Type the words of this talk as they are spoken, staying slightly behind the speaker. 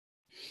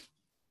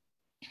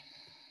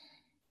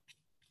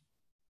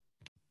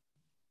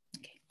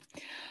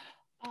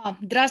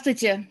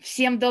Здравствуйте,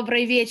 всем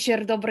добрый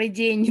вечер, добрый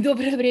день,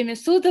 доброе время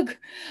суток.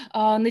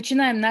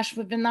 Начинаем наш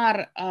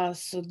вебинар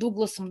с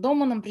Дугласом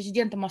Доманом,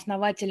 президентом,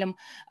 основателем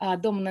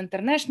Доман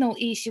International.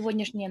 И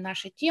сегодняшняя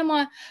наша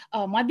тема–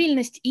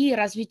 мобильность и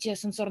развитие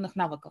сенсорных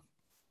навыков.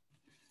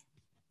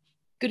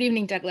 Good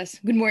evening, Douglas.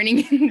 Good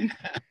morning.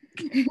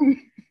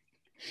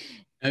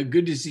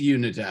 Good to see you,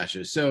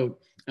 Natasha. So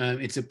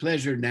it's a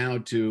pleasure now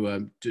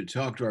to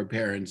talk to our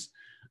parents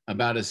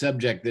about a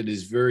subject that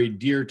is very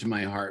dear to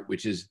my heart,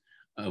 which is,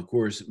 of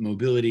course,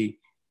 mobility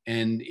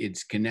and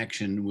its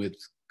connection with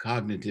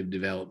cognitive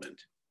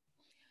development.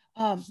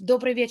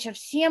 Добрый вечер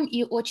всем,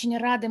 и очень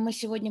рады мы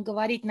сегодня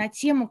говорить на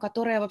тему,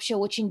 которая вообще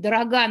очень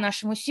дорога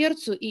нашему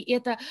сердцу, и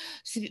это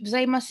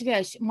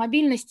взаимосвязь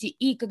мобильности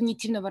и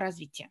когнитивного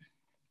развития.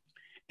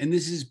 And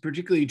this is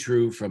particularly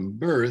true from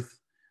birth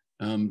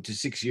to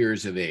 6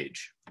 years of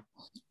age.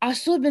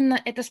 Особенно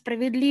это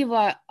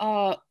справедливо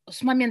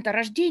с момента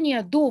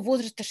рождения до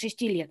возраста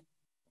 6 лет.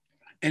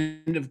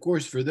 And of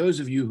course, for those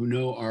of you who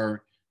know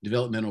our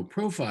developmental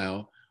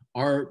profile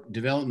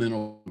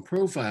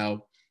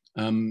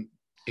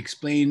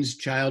explains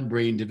child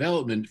brain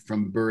development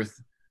from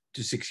birth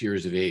to 6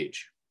 years of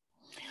age.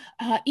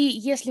 И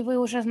если вы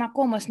уже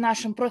знакомы с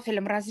нашим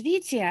профилем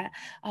развития,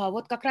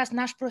 вот как раз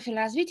наш профиль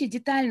развития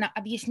детально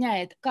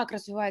объясняет, как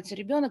развивается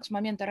ребенок с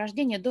момента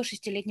рождения до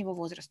 6-летнего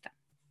возраста.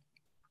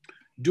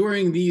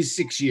 During these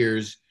 6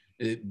 years,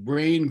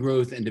 brain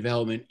growth and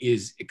development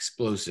is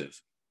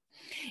explosive.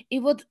 И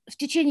вот в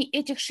течение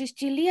этих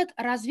 6 лет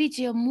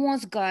развитие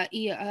мозга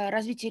и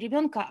развитие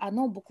ребенка,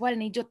 оно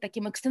буквально идет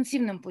таким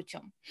экстенсивным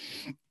путем.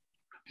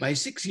 By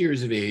 6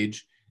 years of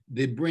age,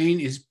 the brain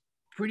is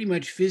pretty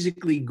much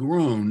physically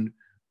grown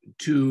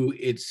to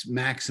its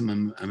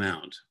maximum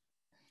amount.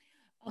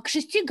 К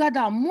 6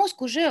 годам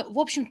мозг уже, в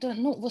общем-то,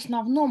 в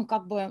основном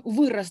как бы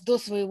вырос до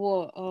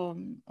своего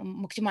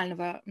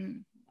максимального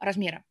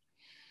размера.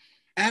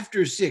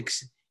 After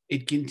 6,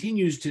 it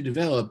continues to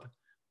develop,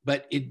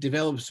 but it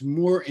develops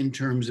more in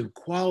terms of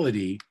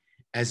quality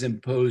as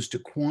opposed to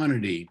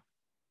quantity.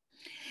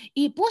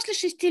 И после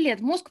 6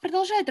 лет мозг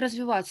продолжает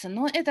развиваться,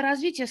 но это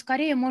развитие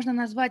скорее можно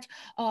назвать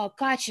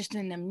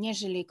качественным,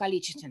 нежели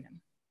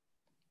количественным.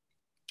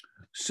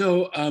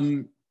 So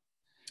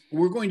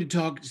we're going to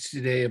talk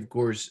today, of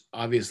course,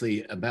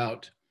 obviously,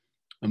 about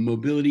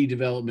mobility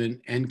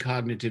development and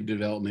cognitive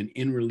development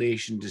in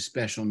relation to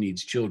special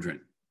needs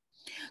children.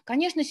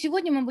 Конечно,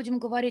 сегодня мы будем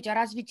говорить о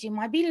развитии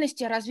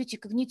мобильности, о развитии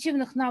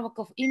когнитивных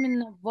навыков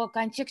именно в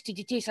контексте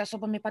детей с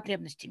особыми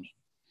потребностями.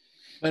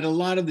 But a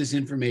lot of this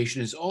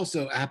information is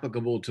also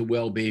applicable to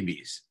well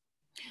babies.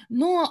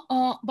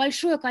 Но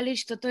большое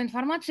количество той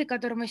информации,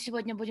 которую мы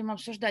сегодня будем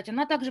обсуждать,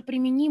 она также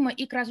применима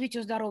и к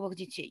развитию здоровых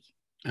детей.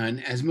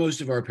 And as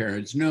most of our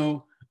parents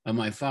know,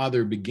 my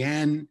father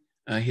began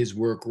his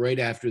work right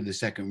after the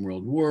Second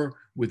World War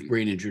with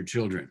brain injured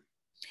children.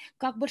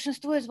 Как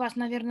большинство из вас,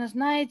 наверное,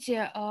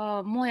 знаете,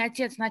 мой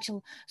отец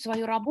начал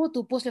свою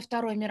работу после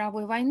Второй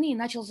мировой войны и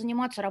начал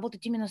заниматься,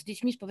 работать именно с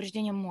детьми с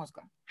повреждением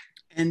мозга.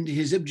 And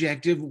his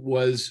objective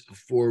was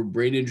for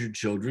brain injured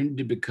children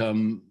to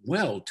become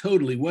well,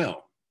 totally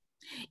well.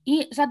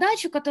 И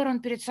задачу, которую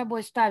он перед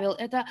собой ставил,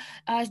 это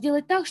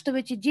сделать так,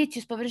 чтобы эти дети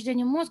с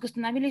повреждением мозга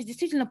становились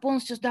действительно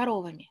полностью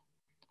здоровыми.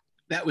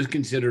 That was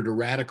considered a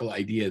radical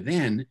idea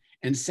then,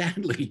 and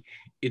sadly,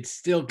 it's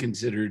still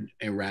considered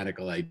a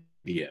radical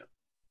idea.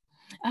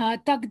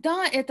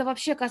 Тогда это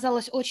вообще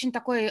казалось очень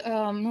такой,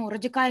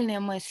 радикальной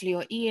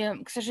мыслью.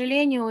 И, к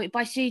сожалению, и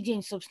по сей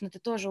день, собственно, это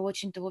тоже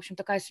очень-то, в общем,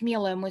 такая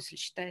смелая мысль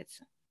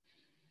считается.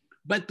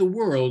 But the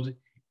world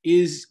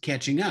is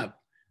catching up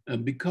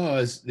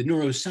because the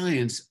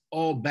neuroscience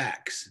all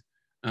backs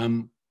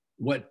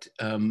what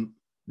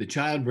the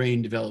child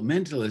brain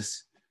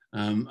developmentalists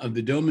of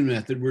the Doman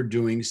method were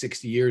doing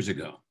 60 years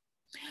ago.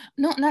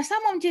 Но на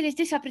самом деле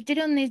здесь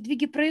определенные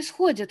сдвиги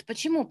происходят.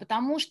 Почему?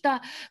 Потому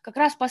что как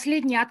раз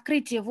последние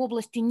открытия в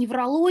области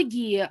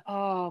неврологии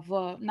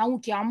в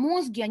науке о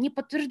мозге, они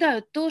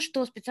подтверждают то,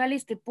 что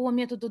специалисты по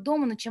методу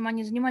Домана, чем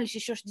они занимались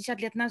еще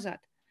 60 лет назад.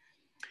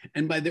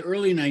 And by the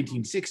early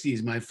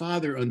 1960s, my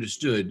father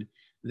understood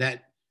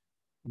that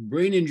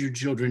brain injured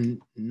children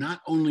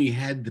not only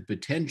had the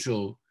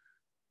potential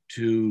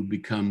to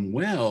become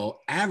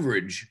well,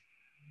 average,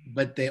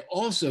 but they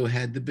also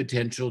had the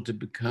potential to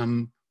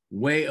become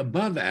way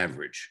above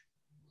average.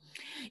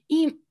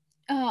 И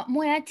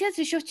мой отец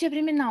еще в те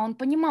времена, он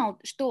понимал,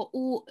 что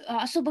у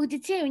особых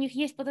детей у них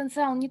есть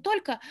потенциал не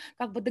только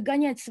как бы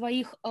догонять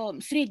своих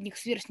средних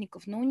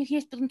сверстников, но у них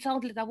есть потенциал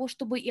для того,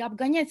 чтобы и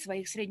обгонять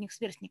своих средних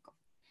сверстников.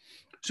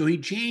 So he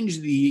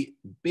changed the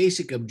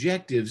basic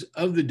objectives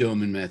of the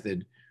Doman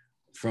method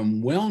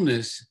from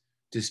wellness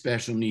to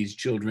special needs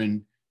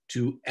children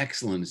to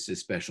excellence to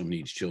special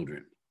needs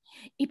children.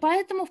 И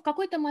поэтому в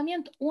какой-то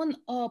момент он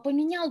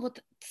поменял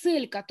вот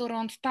цель, которую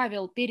он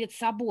ставил перед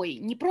собой.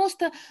 Не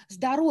просто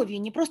здоровье,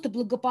 не просто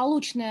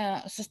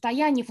благополучное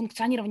состояние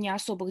функционирования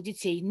особых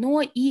детей,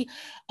 но и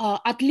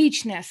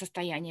отличное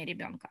состояние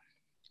ребенка.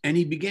 And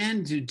he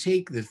began to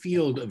take the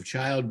field of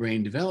child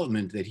brain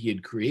development that he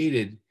had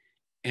created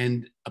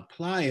and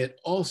apply it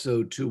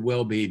also to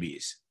well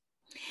babies.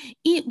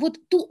 И вот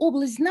ту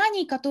область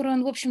знаний, которую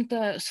он, в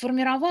общем-то,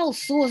 сформировал,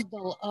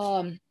 создал,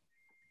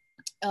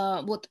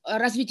 вот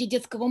развитие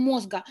детского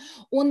мозга,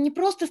 он не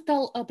просто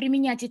стал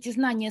применять эти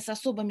знания с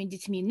особыми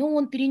детьми, но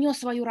он перенес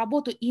свою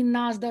работу и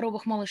на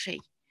здоровых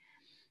малышей.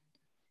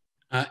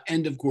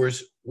 And of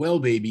course, well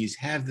babies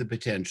have the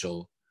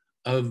potential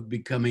of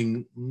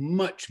becoming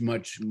much,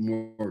 much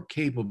more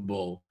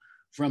capable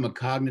from a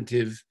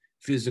cognitive,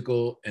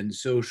 physical, and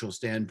social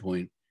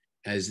standpoint,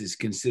 as is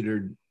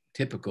considered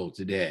typical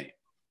today.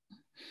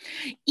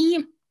 И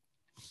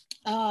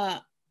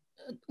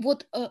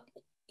вот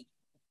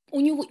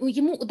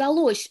ему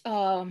удалось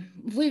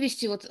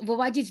вывести, вот,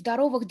 выводить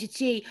здоровых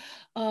детей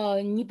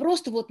не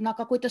просто вот на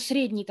какой-то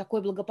средний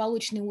такой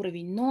благополучный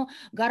уровень, но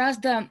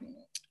гораздо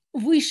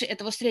выше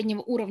этого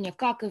среднего уровня,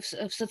 как и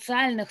в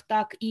социальных,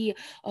 так и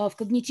в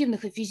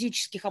когнитивных и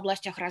физических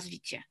областях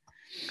развития.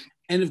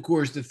 And of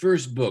course, the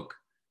first book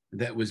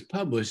that was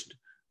published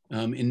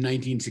in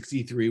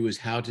 1963 was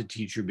How to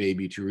Teach Your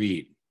Baby to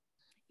Read.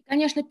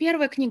 Конечно,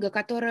 первая книга,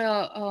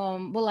 которая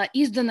была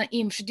издана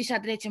им в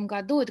 1963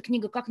 году, это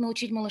книга «Как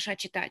научить малыша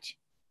читать».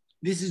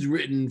 This is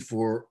written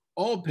for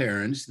all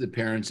parents, the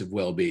parents of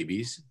well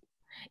babies.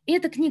 И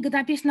эта книга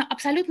написана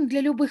абсолютно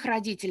для любых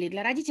родителей,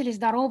 для родителей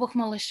здоровых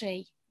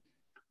малышей.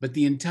 But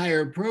the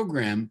entire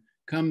program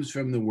comes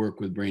from the work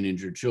with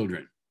brain-injured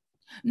children.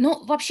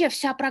 Но вообще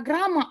вся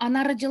программа,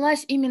 она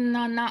родилась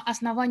именно на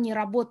основании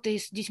работы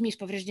с детьми с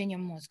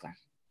повреждением мозга.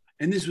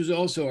 And this was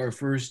also our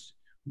first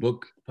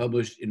book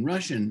published in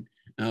Russian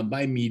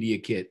by Media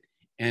Kit.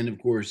 And of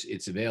course,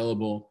 it's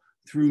available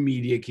through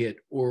Media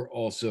Kit or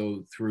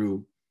also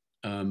through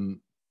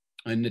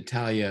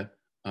Natalia,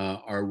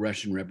 our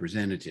Russian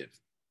representative.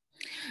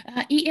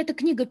 И эта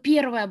книга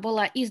первая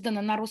была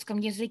издана на русском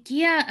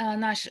языке.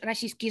 Наш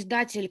российский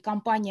издатель,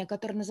 компания,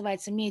 которая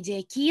называется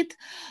Media Kit,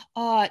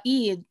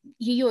 и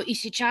ее и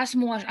сейчас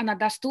она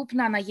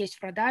доступна, она есть в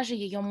продаже,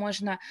 ее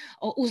можно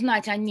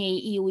узнать о ней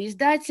и у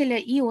издателя,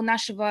 и у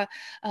нашего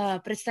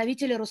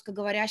представителя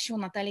русскоговорящего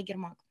Натальи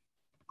Гермак.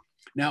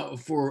 Now,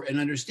 for an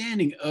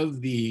understanding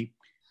of the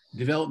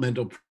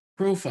developmental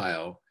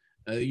profile,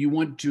 you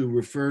want to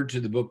refer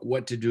to the book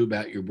What to Do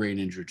About Your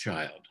Brain-Injured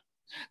Child.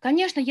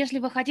 Конечно, если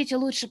вы хотите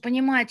лучше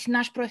понимать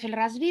наш профиль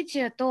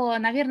развития, то,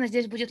 наверное,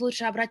 здесь будет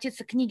лучше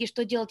обратиться к книге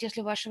 «Что делать,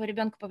 если у вашего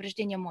ребенка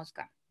повреждение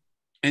мозга».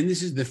 And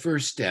this is the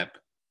first step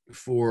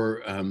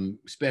for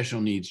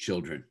special needs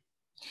children.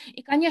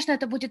 И, конечно,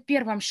 это будет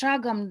первым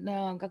шагом,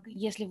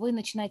 если вы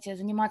начинаете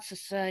заниматься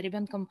с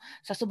ребенком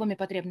с особыми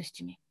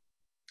потребностями.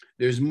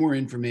 There's more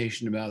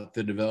information about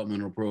the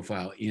developmental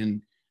profile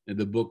in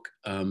the book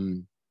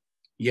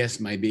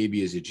Yes, My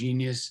Baby is a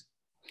Genius.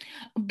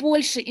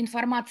 Больше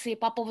информации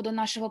по поводу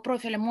нашего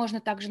профиля можно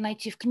также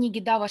найти в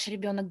книге «Да, ваш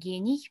ребенок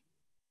гений».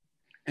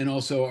 And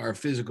also our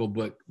physical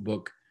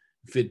book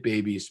Fit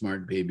Baby,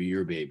 Smart Baby,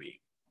 Your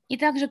Baby. И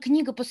также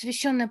книга,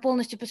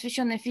 полностью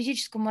посвященная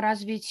физическому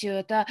развитию,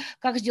 это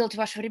 «Как сделать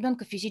вашего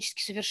ребенка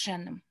физически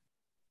совершенным».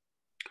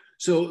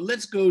 So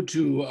let's go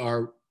to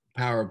our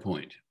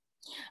PowerPoint.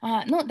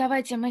 Ну,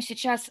 давайте мы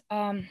сейчас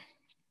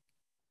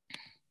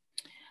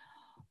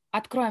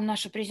откроем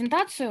нашу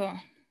презентацию.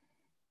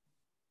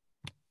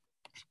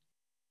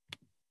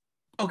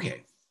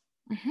 Okay.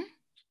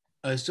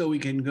 So we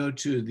can go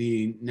to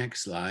the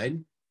next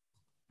slide.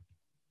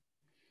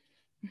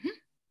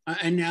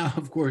 And now,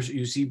 of course,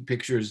 you see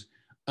pictures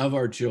of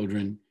our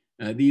children.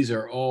 These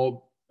are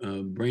all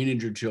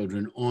brain-injured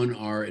children on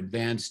our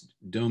advanced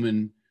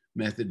Doman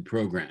method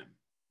program.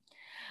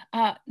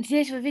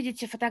 Здесь вы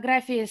видите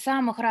фотографии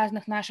самых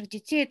разных наших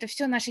детей. Это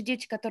все наши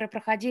дети, которые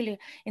проходили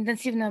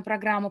интенсивную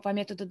программу по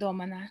методу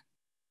Домана.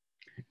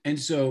 And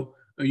so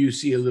you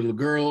see a little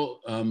girl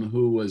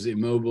who was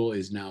immobile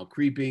is now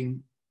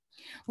creeping.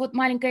 Вот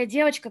маленькая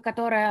девочка,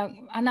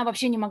 она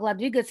вообще не могла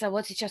двигаться,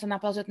 вот сейчас она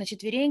ползет на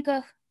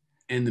четвереньках.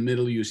 In the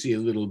middle, you see a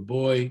little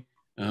boy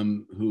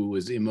who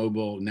was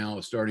immobile,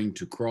 now starting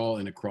to crawl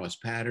in a cross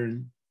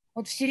pattern.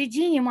 Вот в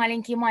середине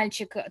маленький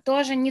мальчик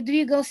тоже не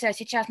двигался, а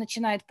сейчас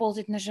начинает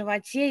ползать на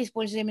животе,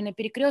 используя именно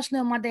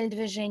перекрестную модель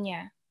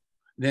движения.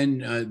 Then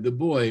the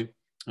boy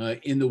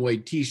in the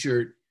white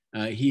T-shirt,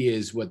 he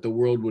is what the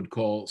world would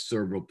call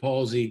cerebral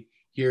palsy.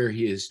 Here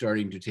he is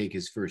starting to take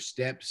his first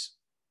steps.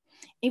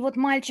 И вот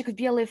мальчик в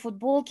белой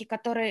футболке,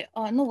 который,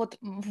 ну вот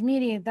в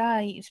мире, да,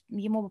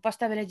 ему бы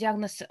поставили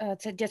диагноз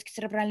детский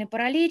церебральный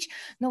паралич,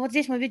 но вот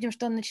здесь мы видим,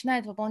 что он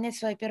начинает выполнять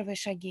свои первые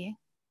шаги.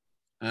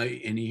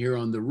 And here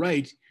on the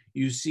right,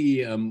 you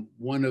see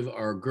one of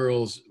our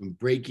girls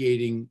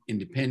brachiating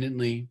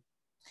independently.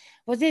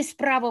 Вот здесь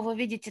справа вы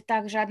видите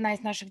также одна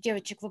из наших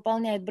девочек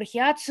выполняет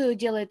брахиацию,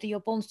 делает ее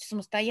полностью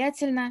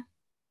самостоятельно.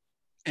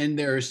 And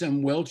there are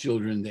some well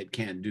children that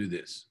can't do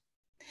this.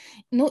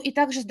 Ну и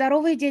также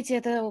здоровые дети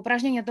это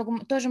упражнение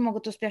тоже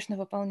могут успешно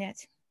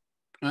выполнять.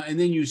 And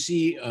then you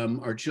see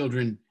our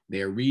children,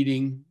 they are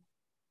reading.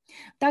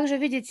 Также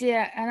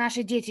видите,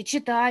 наши дети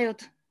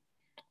читают.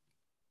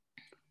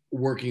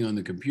 Working on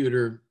the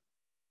computer.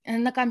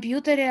 На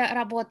компьютере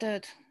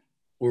работают.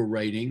 Or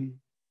writing.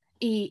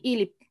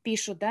 или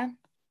пишут, да?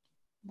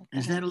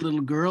 Is that a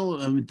little girl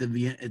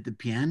at the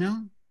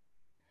piano?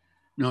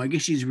 No, I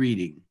guess she's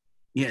reading.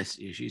 Yes,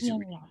 she's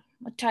reading.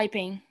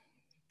 Typing,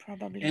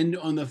 probably. And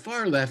on the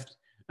far left,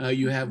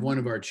 you have one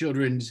of our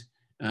children's.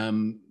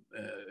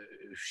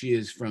 She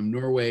is from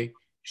Norway.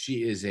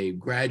 She is a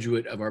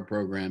graduate of our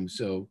program.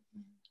 So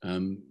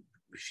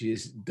she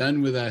is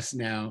done with us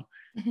now,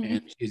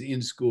 and she's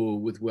in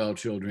school with well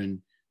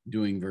children,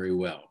 doing very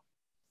well.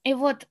 И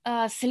вот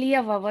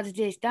слева, вот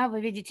здесь, да,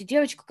 вы видите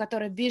девочку,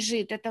 которая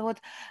бежит. Это вот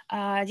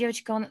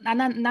девочка,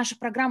 она нашу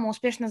программу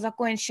успешно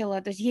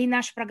закончила. То есть ей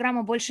наша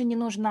программа больше не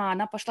нужна.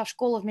 Она пошла в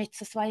школу вместе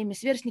со своими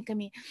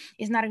сверстниками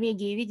из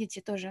Норвегии.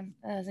 Видите, тоже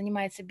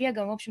занимается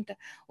бегом. В общем-то,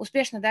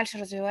 успешно дальше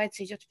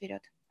развивается, идет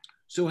вперед.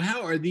 So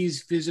how are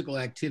these physical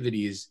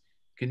activities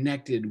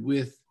connected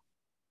with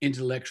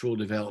intellectual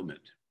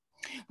development?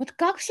 Вот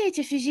как все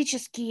эти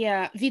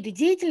физические виды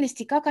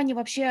деятельности, как они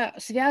вообще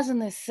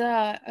связаны с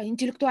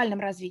интеллектуальным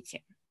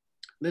развитием?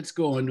 Let's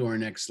go on to our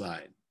next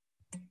slide.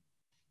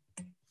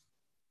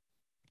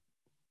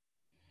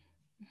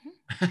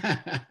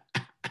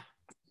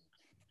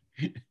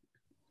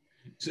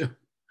 So,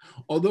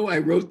 although I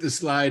wrote the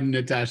slide,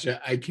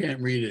 Natasha, I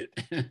can't read it.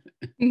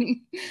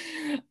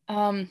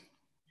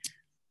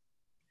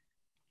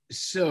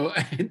 So,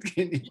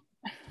 can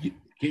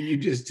you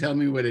just tell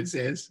me what it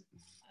says?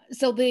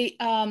 So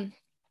when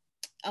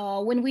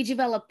we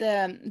develop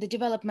the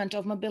development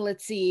of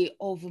mobility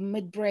of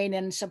midbrain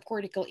and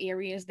subcortical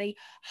areas, they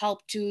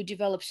help to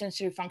develop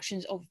sensory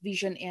functions of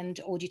vision and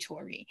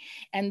auditory.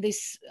 And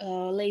this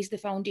lays the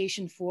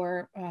foundation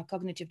for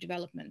cognitive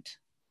development.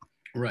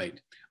 Right.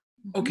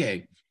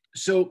 Okay.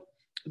 So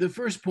the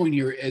first point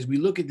here, as we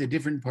look at the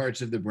different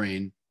parts of the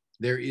brain,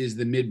 there is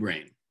the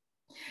midbrain.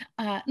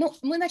 Ну,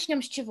 мы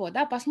начнем с чего,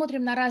 да?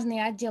 Посмотрим на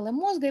разные отделы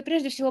мозга и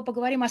прежде всего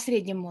поговорим о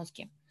среднем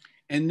мозге.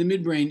 And the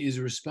midbrain is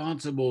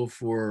responsible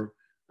for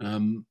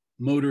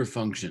motor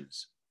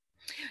functions.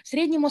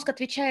 Средний мозг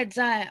отвечает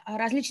за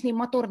различные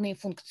моторные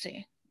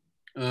функции.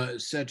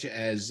 Such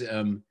as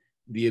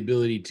the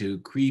ability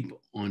to creep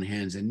on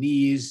hands and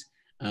knees,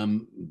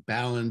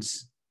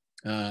 balance,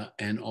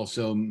 and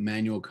also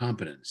manual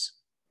competence.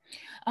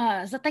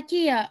 За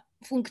такие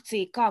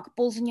функции, как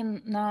ползание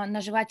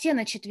на животе,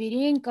 на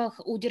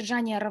четвереньках,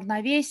 удержание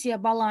равновесия,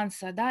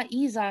 баланса, да,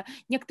 и за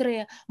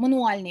некоторые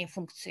мануальные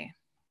функции.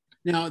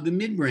 Now, the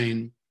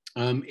midbrain,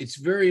 it's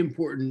very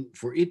important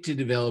for it to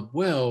develop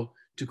well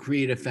to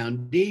create a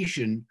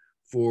foundation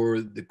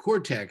for the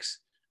cortex,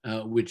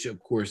 which, of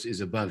course,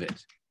 is above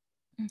it.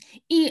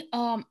 И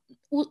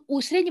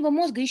у среднего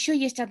мозга еще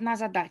есть одна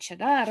задача,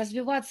 да,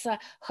 развиваться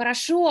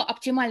хорошо,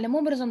 оптимальным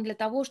образом для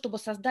того, чтобы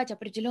создать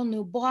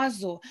определенную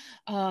базу,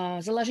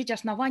 заложить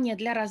основания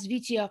для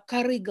развития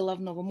коры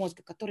головного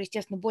мозга, который,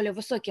 естественно, более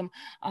высоким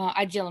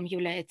отделом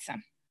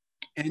является.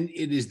 And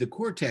it is the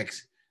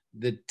cortex,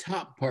 the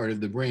top part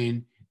of the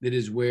brain, that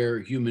is where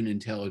human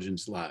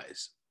intelligence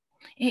lies.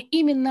 И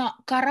именно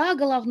кора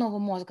головного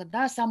мозга,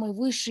 да, самый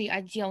высший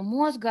отдел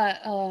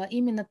мозга,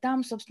 именно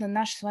там, собственно,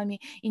 наш с вами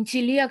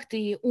интеллект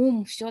и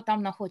ум, все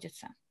там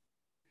находится.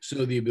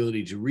 So the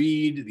ability to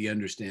read, the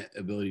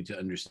ability to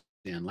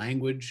understand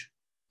language.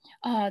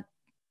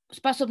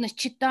 Способность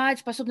читать,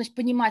 способность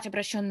понимать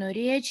обращенную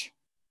речь.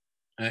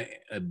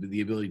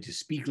 The ability to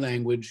speak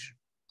language.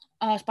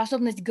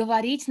 Способность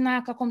говорить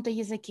на каком-то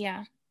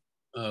языке.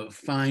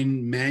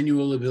 Fine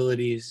manual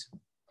abilities.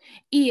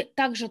 И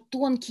также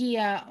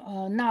тонкие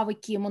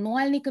навыки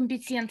мануальной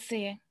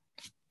компетенции.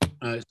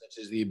 Such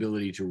as the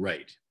ability to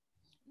write.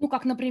 Ну,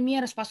 как,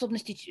 например,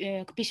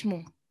 способности к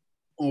письму.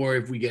 Or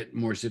if we get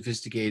more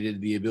sophisticated,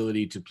 the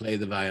ability to play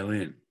the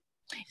violin.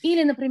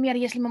 Или, например,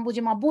 если мы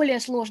будем о более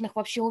сложных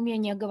вообще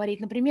умениях говорить,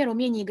 например,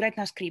 умение играть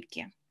на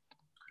скрипке.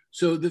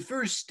 So the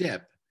first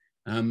step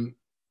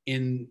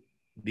in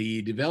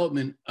the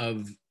development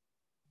of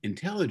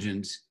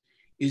intelligence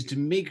is to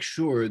make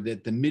sure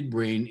that the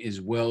midbrain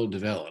is well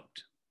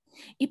developed.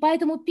 И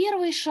поэтому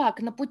первый шаг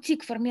на пути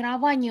к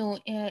формированию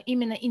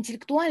именно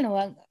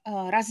интеллектуального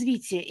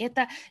развития –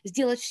 это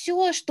сделать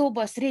все,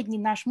 чтобы средний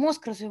наш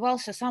мозг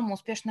развивался самым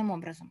успешным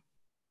образом.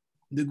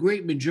 The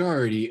great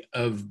majority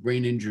of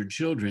brain-injured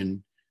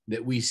children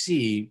that we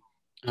see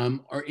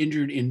are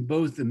injured in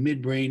both the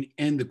midbrain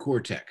and the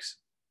cortex.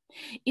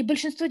 И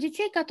большинство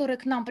детей, которые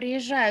к нам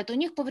приезжают, у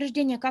них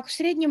повреждения как в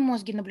среднем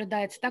мозге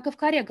наблюдается, так и в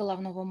коре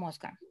головного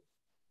мозга.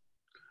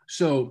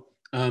 So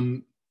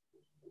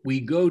we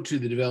go to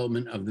the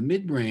development of the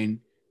midbrain,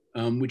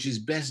 which is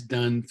best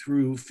done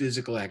through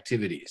physical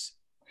activities.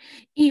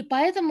 И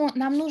поэтому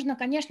нам нужно,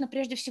 конечно,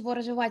 прежде всего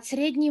развивать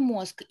средний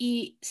мозг.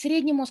 И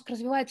средний мозг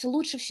развивается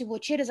лучше всего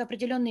через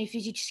определенные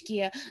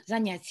физические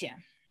занятия.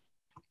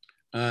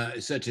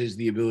 Such as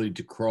the ability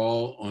to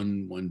crawl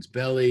on one's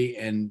belly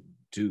and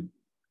to,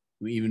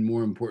 even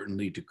more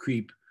importantly, to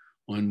creep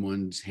on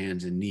one's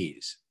hands and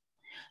knees.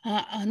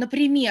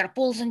 Например,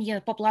 ползание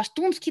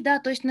по-пластунски, да,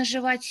 то есть на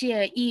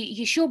животе, и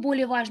еще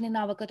более важный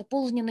навык – это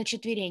ползание на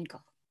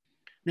четвереньках.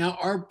 Now,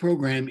 our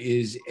program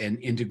is an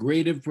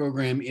integrative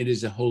program. It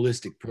is a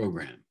holistic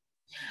program.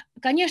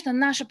 Конечно,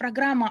 наша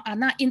программа,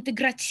 она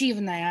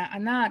интегративная,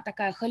 она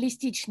такая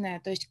холистичная,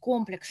 то есть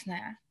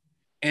комплексная.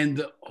 And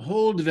the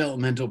whole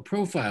developmental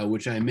profile,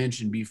 which I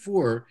mentioned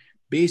before,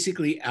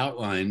 basically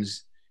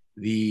outlines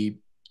the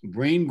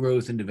brain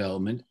growth and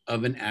development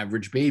of an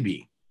average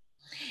baby.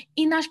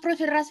 И наш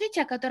профиль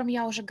развития, о котором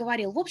я уже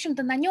говорил, в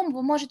общем-то, на нем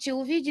вы можете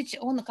увидеть,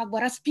 он как бы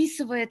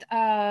расписывает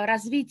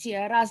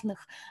развитие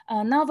разных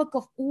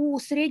навыков у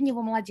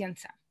среднего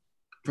младенца,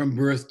 From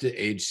birth to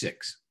age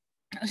 6.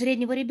 у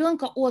среднего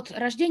ребенка от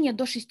рождения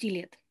до 6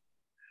 лет.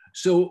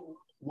 So,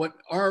 what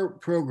our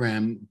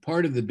program,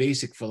 part of the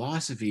basic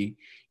philosophy,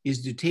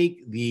 is to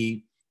take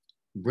the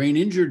brain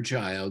injured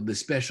child, the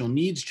special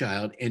needs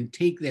child, and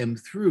take them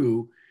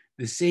through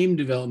the same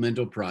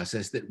developmental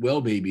process that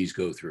well babies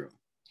go through.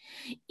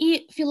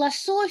 И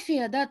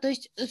философия, да, то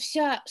есть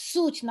вся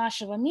суть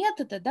нашего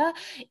метода, да,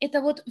 это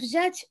вот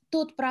взять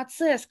тот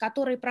процесс,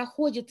 который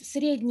проходит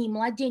средний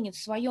младенец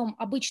в своем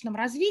обычном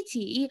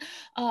развитии, и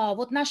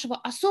вот нашего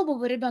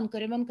особого ребенка,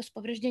 ребенка с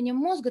повреждением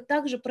мозга,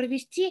 также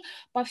провести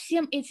по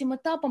всем этим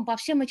этапам, по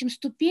всем этим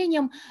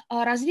ступеням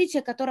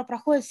развития, которое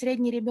проходит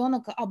средний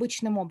ребенок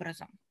обычным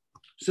образом.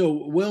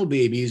 So, well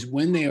babies,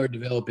 when they are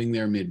developing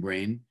their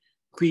midbrain,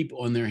 creep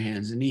on their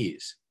hands and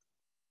knees.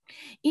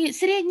 И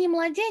средний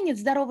младенец,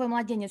 здоровый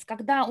младенец,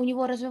 когда у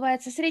него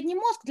развивается средний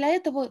мозг, для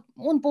этого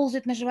он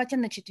ползает на животе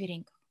на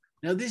четвереньках.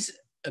 Now, this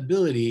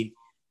ability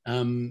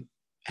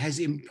has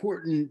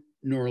important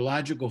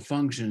neurological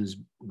functions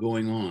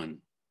going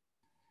on.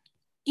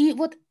 И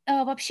вот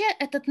вообще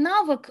этот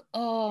навык,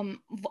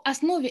 в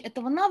основе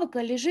этого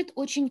навыка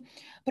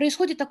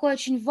происходит такая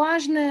очень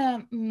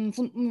важная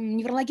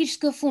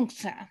неврологическая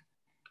функция.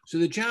 So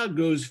the child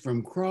goes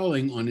from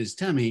crawling on his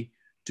tummy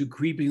to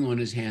creeping on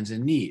his hands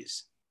and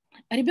knees.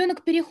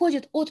 Ребенок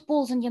переходит от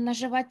ползания на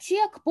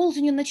животе к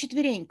ползанию на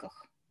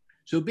четвереньках.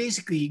 So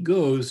basically, he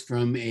goes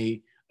from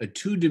a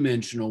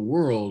two-dimensional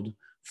world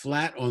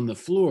flat on the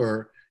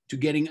floor to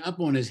getting up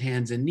on his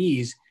hands and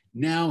knees.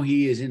 Now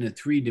he is in a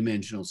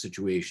three-dimensional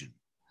situation.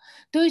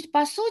 То есть,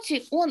 по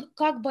сути, он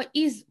как бы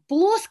из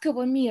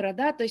плоского мира,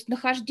 да, то есть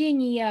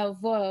нахождение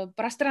в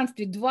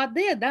пространстве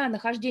 2D, да,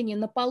 нахождение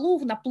на полу,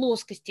 на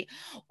плоскости,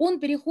 он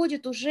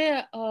переходит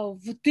уже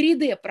в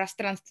 3D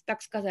пространство,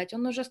 так сказать.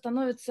 Он уже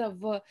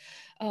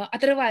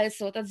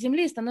отрывается вот от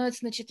земли и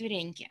становится на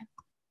четвереньки.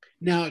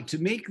 Now, to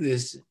make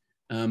this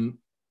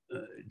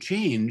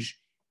change,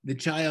 the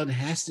child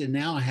has to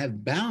now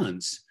have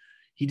balance.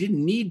 He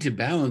didn't need to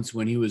balance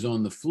when he was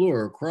on the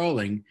floor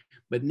crawling,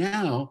 but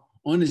now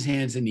on his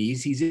hands and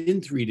knees, he's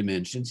in 3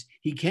 dimensions.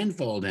 He can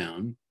fall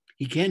down.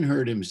 He can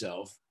hurt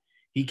himself.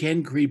 He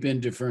can creep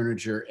into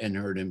furniture and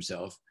hurt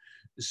himself.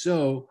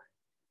 So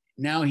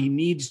now he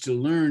needs to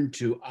learn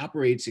to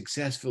operate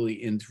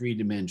successfully in 3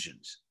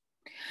 dimensions.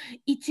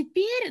 И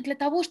теперь для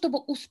того, чтобы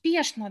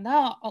успешно,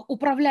 да,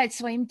 управлять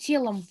своим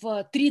телом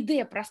в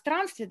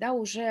 3D-пространстве, да,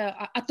 уже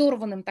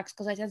оторванным, так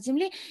сказать, от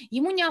Земли,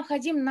 ему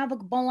необходим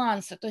навык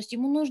баланса, то есть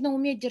ему нужно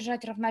уметь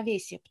держать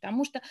равновесие,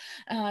 потому что,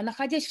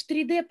 находясь в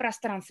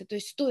 3D-пространстве, то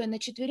есть стоя на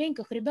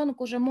четвереньках,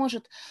 ребенок уже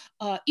может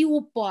и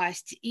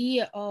упасть,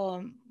 и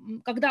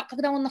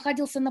когда он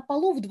находился на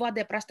полу в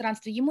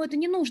 2D-пространстве, ему это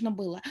не нужно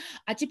было,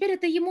 а теперь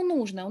это ему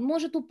нужно, он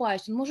может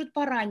упасть, он может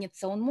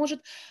пораниться, он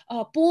может,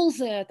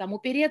 ползая, там,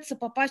 упереться,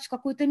 попасть в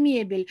какую-то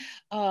мебель,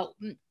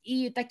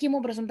 и таким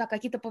образом, да,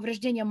 какие-то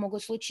повреждения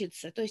могут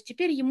случиться. То есть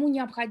теперь ему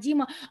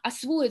необходимо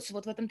освоиться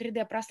вот в этом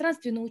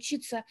 3D-пространстве,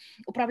 научиться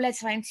управлять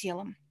своим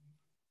телом.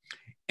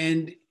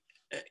 And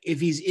if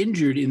he's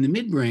injured in the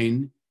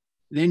midbrain,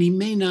 then he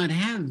may not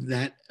have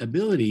that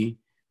ability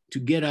to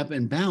get up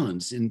and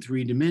balance in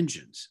 3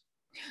 dimensions.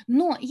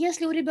 Но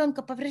если у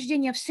ребенка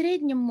повреждение в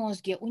среднем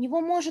мозге, у него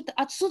может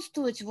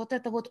отсутствовать вот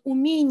это вот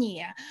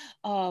умение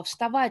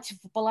вставать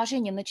в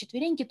положение на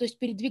четвереньки, то есть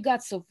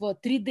передвигаться в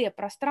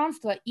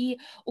 3D-пространство и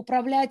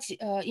управлять,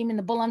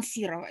 именно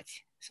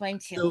балансировать своим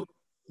телом. So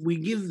we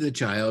give the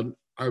child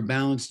our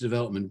balanced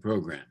development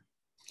program.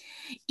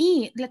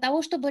 И для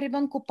того, чтобы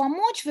ребенку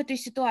помочь в этой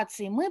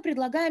ситуации, мы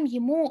предлагаем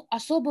ему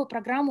особую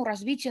программу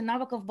развития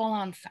навыков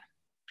баланса.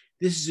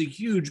 This is a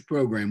huge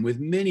program with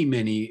many,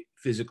 many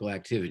physical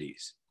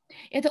activities.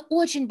 Это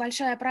очень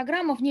большая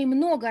программа, в ней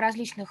много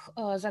различных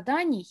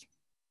заданий.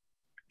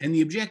 And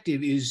the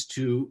objective is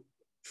to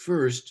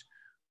first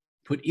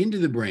put into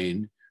the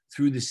brain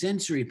through the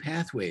sensory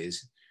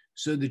pathways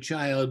so the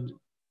child,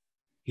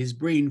 his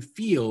brain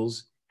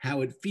feels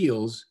how it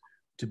feels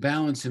to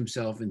balance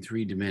himself in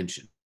 3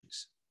 dimensions.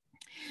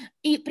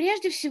 И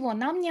прежде всего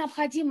нам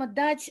необходимо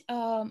дать,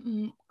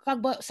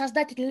 как бы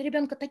создать для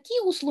ребенка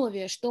такие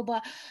условия,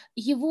 чтобы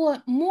его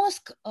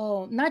мозг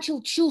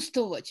начал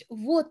чувствовать,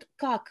 вот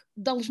как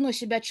должно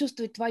себя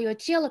чувствовать твое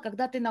тело,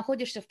 когда ты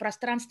находишься в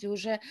пространстве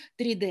уже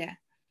 3D.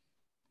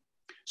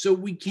 So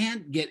we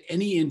can't get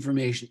any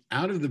information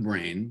out of the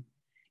brain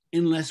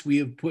unless we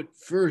have put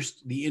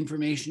first the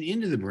information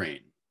into the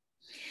brain.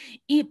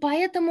 И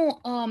поэтому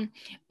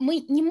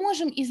мы не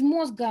можем из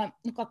мозга,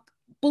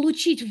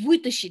 получить,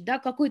 вытащить, да,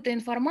 какую-то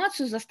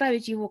информацию,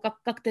 заставить его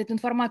как-то эту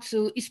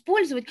информацию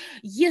использовать,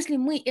 если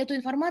мы эту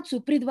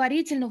информацию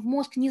предварительно в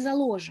мозг не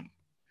заложим.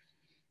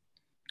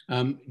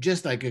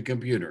 Just like a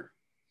computer.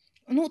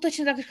 Ну,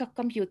 точно так же, как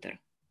компьютер.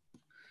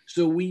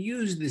 So we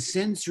use the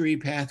sensory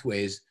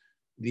pathways,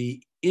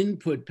 the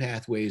input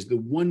pathways, the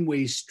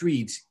one-way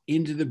streets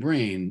into the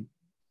brain,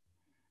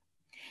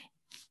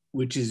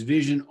 which is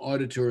vision,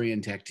 auditory,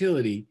 and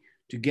tactility,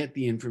 to get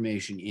the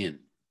information in.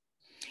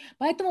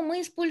 Поэтому мы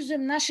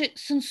используем наши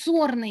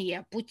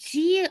сенсорные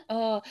пути.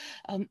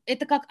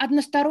 Это как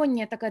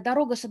односторонняя такая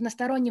дорога с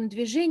односторонним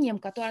движением,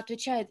 которая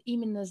отвечает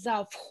именно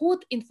за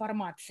вход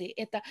информации.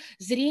 Это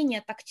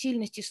зрение,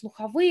 тактильность и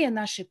слуховые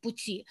наши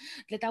пути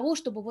для того,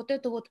 чтобы вот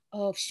эту вот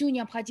всю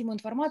необходимую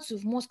информацию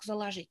в мозг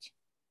заложить.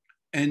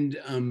 And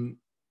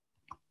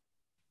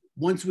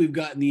once we've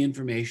gotten the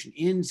information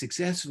in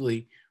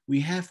successfully,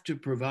 we have to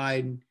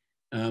provide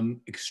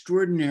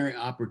extraordinary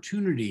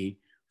opportunity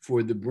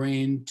for the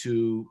brain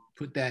to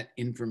put that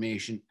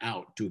information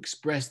out, to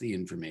express the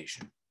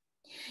information.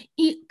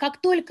 И как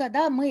только,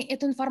 да, мы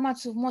эту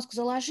информацию в мозг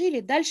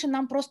заложили, дальше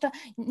нам просто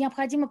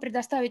необходимо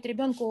предоставить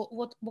ребенку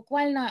вот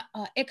буквально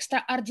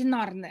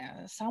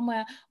экстраординарное,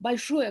 самое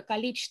большое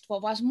количество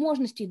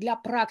возможностей для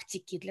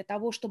практики, для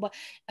того, чтобы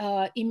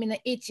именно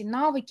эти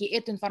навыки,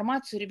 эту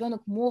информацию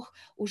ребенок мог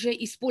уже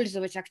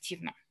использовать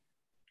активно.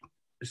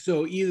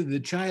 So either the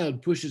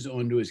child pushes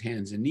onto his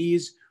hands and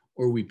knees,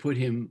 or we put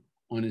him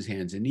on his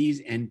hands and knees,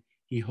 and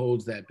he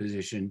holds that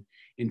position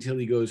until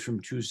he goes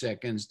from 2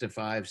 seconds to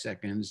 5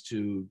 seconds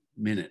to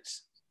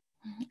minutes.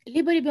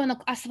 Либо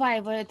ребенок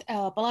осваивает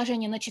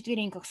положение на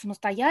четвереньках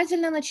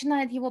самостоятельно,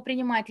 начинает его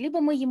принимать, либо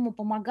мы ему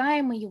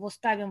помогаем, мы его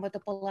ставим в это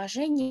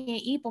положение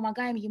и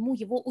помогаем ему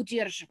его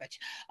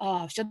удерживать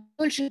все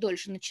дольше и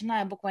дольше,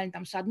 начиная буквально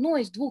там с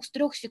 1, с 2, с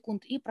 3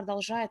 секунд и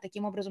продолжая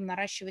таким образом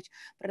наращивать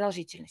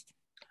продолжительность.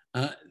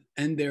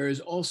 And there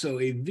is also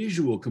a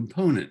visual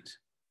component.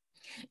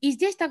 И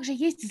здесь также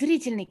есть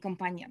зрительный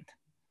компонент.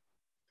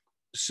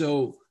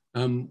 So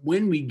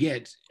when we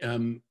get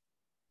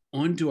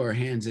onto our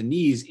hands and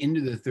knees into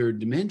the third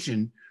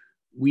dimension,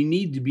 we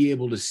need to be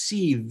able to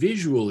see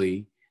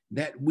visually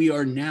that we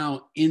are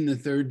now in the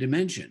third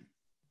dimension.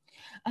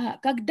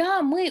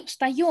 Когда мы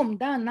встаем,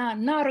 да,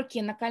 на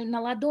руки,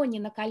 на ладони,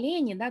 на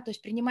колени, да, то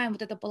есть принимаем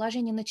вот это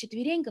положение на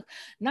четвереньках,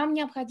 нам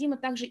необходимо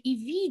также и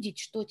видеть,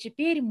 что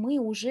теперь мы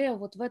уже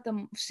вот в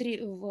этом,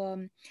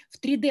 в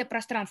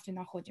 3D-пространстве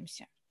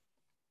находимся.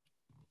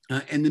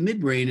 And the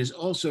midbrain is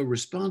also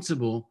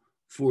responsible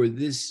for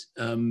this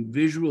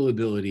visual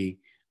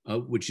ability,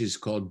 which is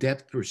called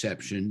depth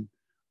perception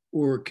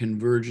or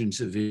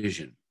convergence of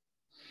vision.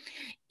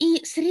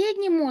 И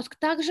средний мозг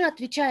также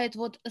отвечает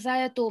вот за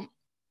эту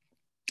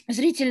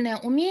зрительное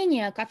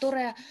умение,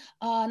 которое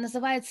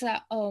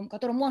называется,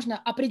 которое можно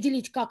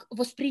определить как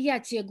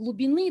восприятие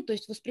глубины, то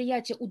есть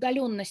восприятие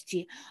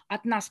удаленности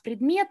от нас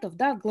предметов,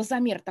 да,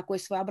 глазомер такой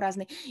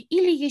своеобразный,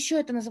 или еще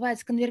это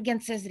называется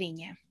конвергенция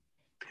зрения.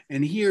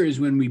 And here is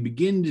when we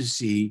begin to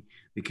see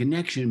the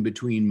connection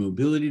between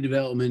mobility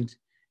development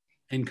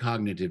and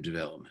cognitive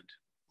development.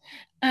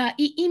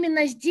 И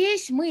именно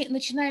здесь мы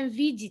начинаем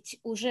видеть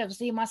уже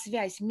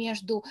взаимосвязь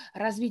между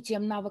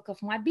развитием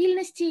навыков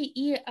мобильности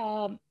и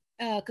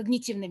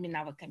когнитивными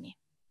навыками.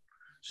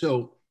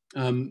 So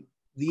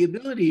the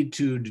ability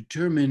to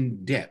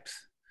determine depth,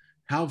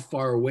 how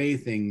far away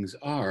things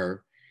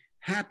are,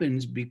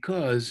 happens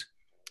because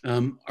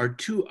our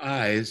two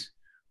eyes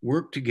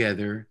work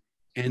together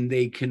and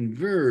they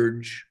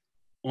converge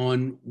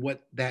on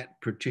what that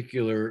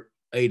particular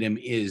item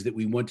is that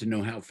we want to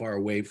know how far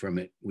away from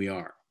it we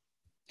are.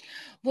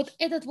 Вот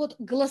этот вот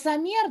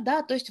глазомер,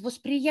 да, то есть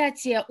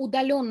восприятие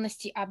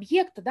удаленности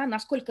объекта, да,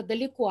 насколько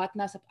далеко от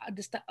нас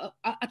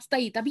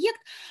отстоит объект,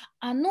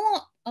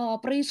 оно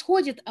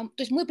происходит, то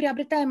есть мы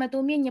приобретаем это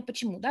умение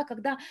почему, да,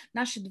 когда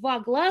наши два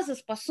глаза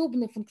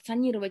способны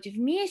функционировать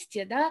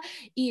вместе, да,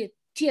 и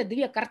те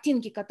две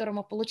картинки, которые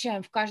мы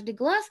получаем в каждый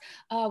глаз,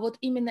 вот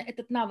именно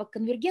этот навык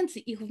конвергенции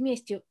их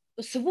вместе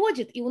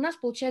сводит, и у нас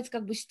получается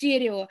как бы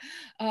стерео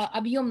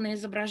объемное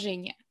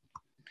изображение.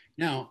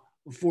 Now,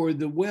 for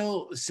the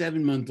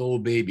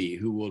 7-month-old baby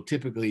who will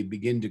typically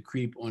begin to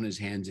creep on his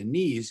hands and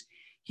knees,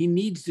 he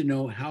needs to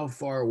know how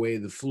far away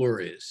the floor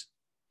is.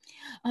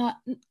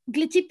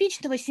 Для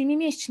типичного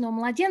 7-месячного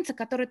младенца,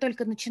 который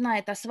только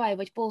начинает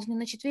осваивать ползание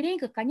на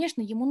четвереньках,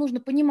 конечно, ему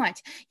нужно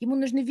понимать, ему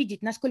нужно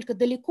видеть, насколько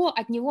далеко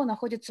от него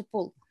находится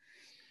пол.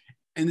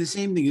 And the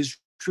same thing is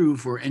true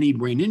for any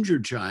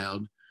brain-injured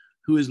child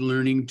who is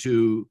learning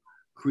to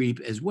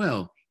creep as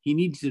well. He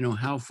needs to know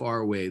how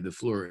far away the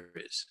floor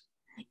is.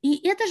 И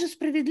это же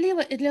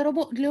справедливо и для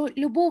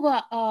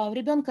любого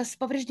ребенка с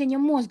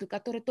повреждением мозга,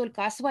 который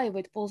только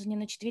осваивает ползание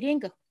на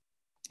четвереньках.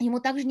 Ему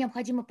также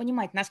необходимо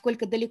понимать,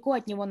 насколько далеко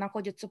от него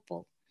находится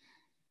пол.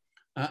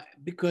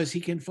 Because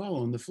he can fall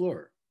on the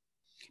floor.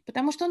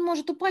 Потому что он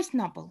может упасть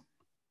на пол.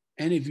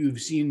 And if you've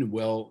seen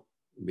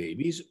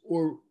babies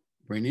or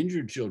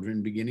brain-injured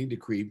children beginning to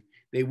creep,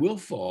 they will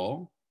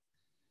fall,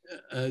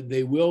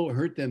 they will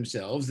hurt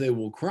themselves, they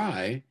will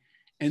cry,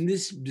 And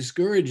this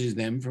discourages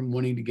them from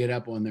wanting to get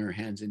up on their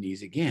hands and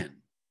knees again.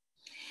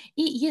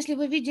 И если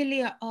вы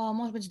видели,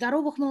 может быть,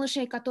 здоровых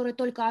малышей, которые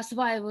только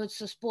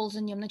осваиваются с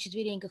ползанием на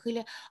четвереньках,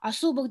 или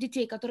особых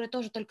детей, которые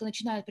тоже только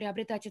начинают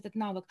приобретать этот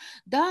навык,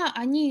 да,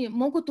 они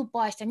могут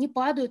упасть, они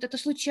падают, это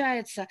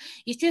случается.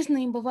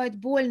 Естественно, им бывает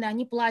больно,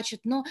 они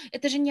плачут, но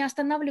это же не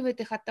останавливает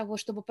их от того,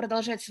 чтобы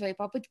продолжать свои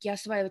попытки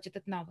осваивать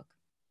этот навык.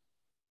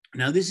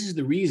 Now, this is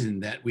the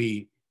reason that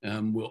we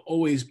will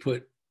always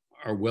put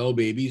our well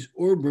babies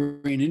or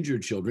brain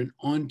injured children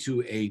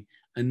onto a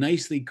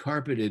nicely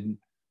carpeted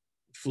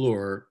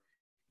floor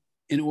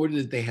in order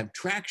that they have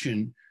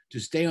traction to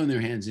stay on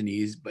their hands and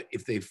knees. But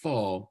if they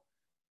fall,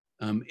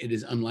 it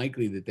is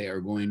unlikely that they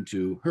are going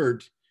to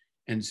hurt.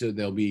 And so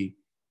they'll be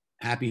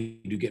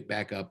happy to get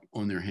back up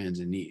on their hands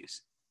and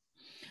knees.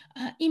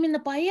 Именно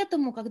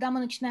поэтому, когда мы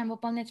начинаем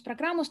выполнять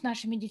программу с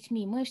нашими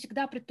детьми, мы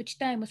всегда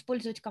предпочитаем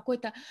использовать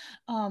какое-то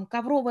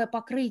ковровое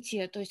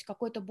покрытие, то есть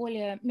какое-то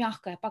более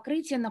мягкое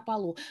покрытие на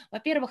полу.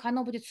 Во-первых,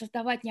 оно будет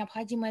создавать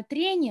необходимое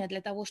трение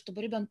для того,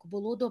 чтобы ребенку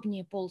было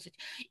удобнее ползать.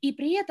 И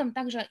при этом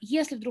также,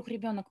 если вдруг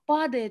ребенок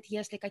падает,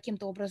 если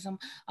каким-то образом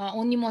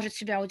он не может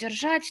себя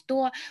удержать,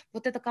 то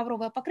вот это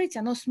ковровое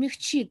покрытие, оно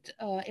смягчит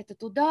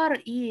этот удар,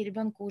 и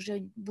ребенку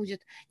уже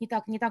будет не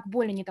так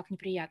больно, не так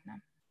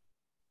неприятно.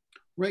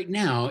 Right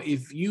now,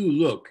 if you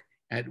look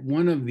at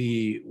one of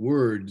the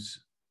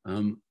words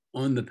on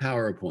the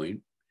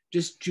PowerPoint,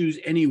 just choose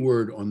any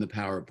word on the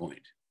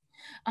PowerPoint.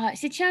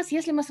 Сейчас,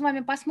 если мы с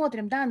вами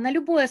посмотрим, да, на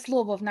любое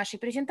слово в нашей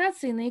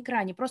презентации на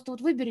экране, просто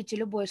вот выберите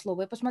любое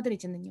слово и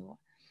посмотрите на него.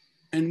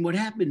 And what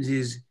happens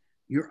is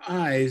your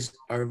eyes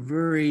are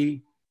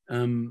very,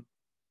 in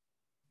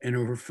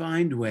a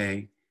refined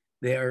way,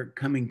 they are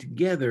coming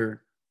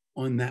together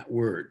on that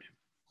word.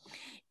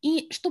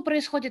 И что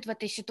происходит в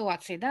этой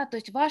ситуации, да? То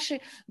есть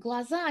ваши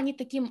глаза, они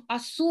таким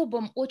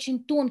особым,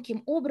 очень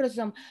тонким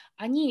образом,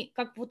 они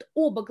как вот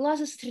оба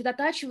глаза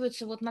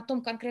сосредотачиваются вот на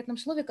том конкретном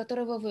слове,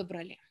 которое вы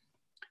выбрали.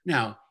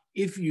 Now,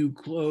 if you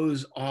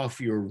close off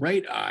your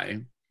right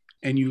eye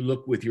and you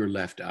look with your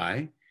left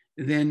eye,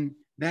 then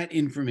that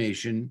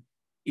information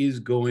is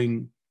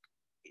going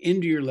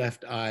into your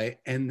left eye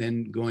and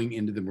then going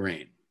into the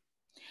brain.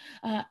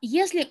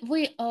 Если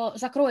вы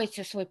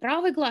закроете свой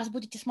правый глаз,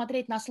 будете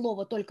смотреть на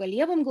слово только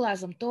левым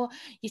глазом, то,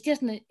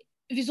 естественно,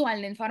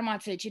 визуальная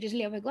информация через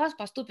левый глаз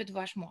поступит в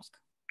ваш мозг.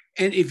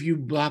 And if you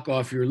block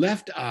off your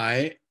left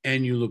eye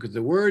and you look at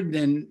the word,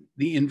 then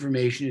the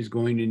information is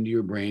going into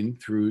your brain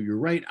through your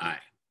right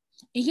eye.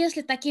 И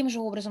если таким же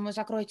образом вы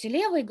закроете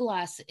левый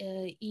глаз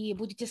и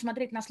будете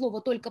смотреть на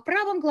слово только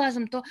правым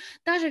глазом, то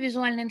та же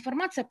визуальная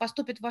информация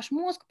поступит в ваш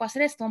мозг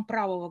посредством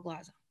правого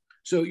глаза.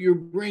 So your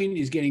brain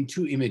is getting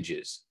two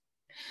images.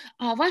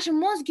 В вашем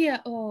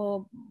мозге,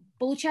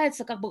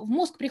 получается, как бы в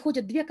мозг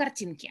приходят две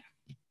картинки.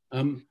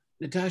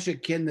 Natasha,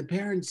 can the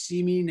parents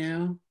see me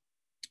now?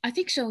 I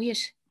think so,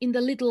 yes. In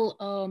the little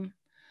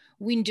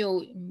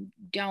window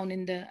down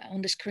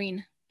on the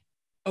screen.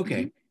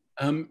 Okay.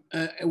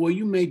 Well,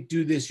 you may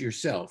do this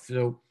yourself.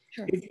 So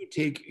Sure. if you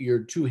take your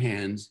two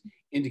hands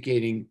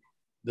indicating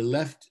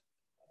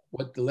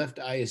what the left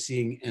eye is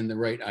seeing and the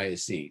right eye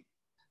is seeing.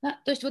 Да,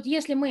 то есть вот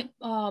если мы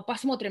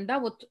посмотрим, да,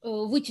 вот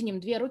вытянем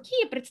две руки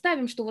и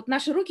представим, что вот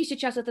наши руки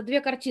сейчас это две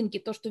картинки,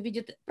 то, что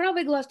видит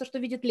правый глаз, то, что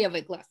видит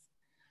левый глаз.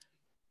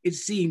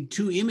 It's seeing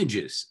two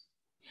images.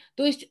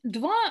 То есть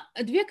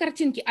две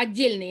картинки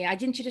отдельные,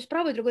 один через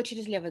правый, другой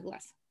через левый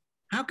глаз.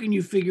 How can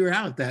you figure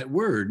out that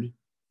word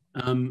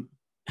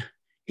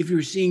if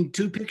you're seeing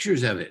two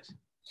pictures of it?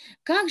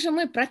 Как же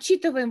мы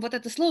прочитываем вот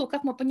это слово,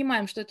 как мы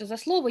понимаем, что это за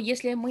слово,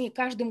 если мы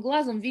каждым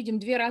глазом видим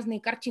две разные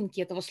картинки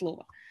этого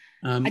слова?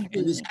 And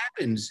this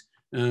happens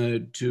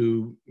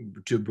to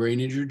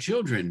brain injured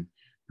children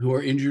who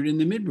are injured in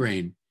the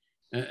midbrain.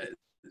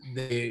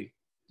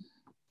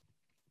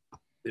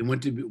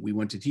 We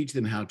want to teach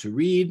them how to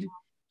read.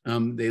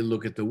 They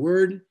look at the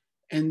word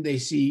and they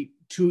see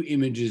two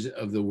images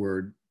of the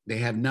word. They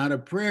have not a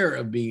prayer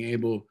of being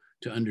able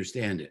to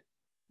understand it.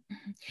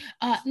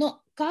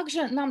 Но как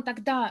же нам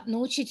тогда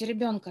научить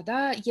ребенка,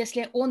 да,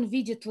 если он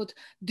видит вот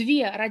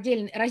две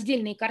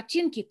раздельные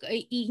картинки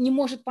и не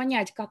может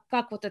понять,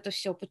 как вот это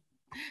все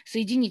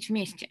соединить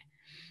вместе?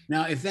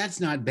 Now, if that's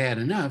not bad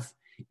enough,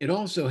 it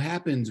also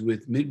happens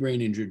with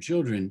midbrain injured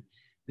children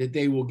that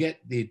they will get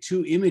the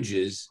two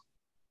images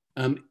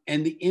and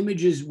the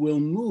images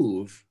will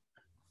move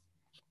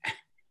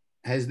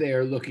as they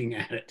are looking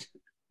at it.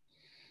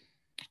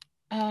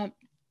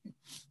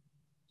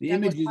 The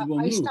images will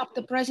move. I stopped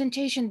the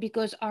presentation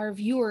because our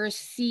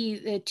viewers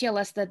tell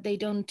us that they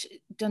don't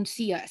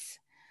see us.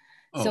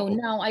 Oh, so okay.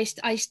 now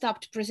I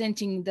stopped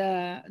presenting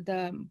the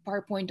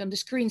PowerPoint on the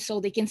screen so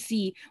they can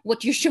see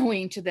what you're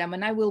showing to them,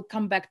 and I will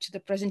come back to the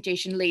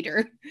presentation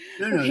later.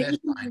 No, that's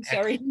fine.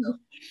 Sorry.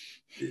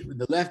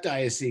 The left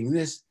eye is seeing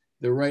this,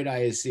 the right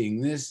eye is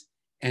seeing this,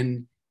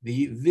 and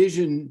the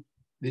vision,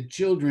 the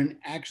children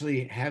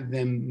actually have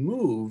them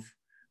move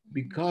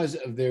because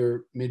of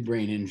their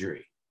midbrain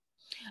injury.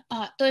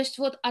 То есть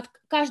вот от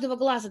каждого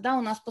глаза, да,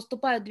 у нас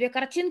поступают две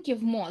картинки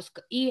в мозг,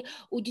 и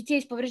у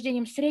детей с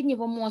повреждением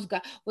среднего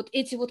мозга вот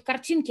эти вот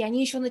картинки,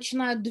 они еще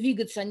начинают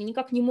двигаться, они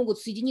никак не могут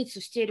соединиться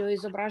в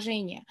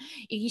стереоизображение.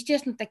 И,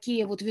 естественно,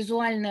 такие вот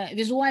визуально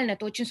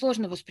это очень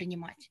сложно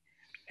воспринимать.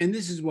 And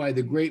this is why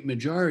the great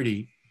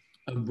majority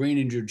of brain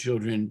injured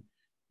children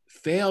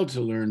fail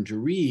to learn to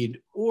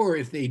read, or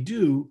if they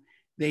do,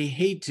 they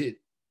hate it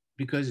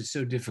because it's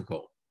so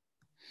difficult.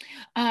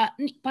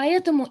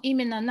 Поэтому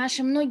именно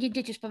наши многие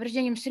дети с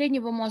повреждением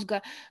среднего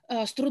мозга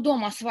с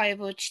трудом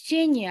осваивают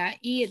чтение,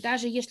 и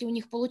даже если у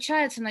них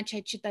получается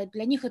начать читать,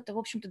 для них это, в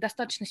общем-то,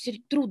 достаточно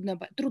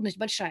трудность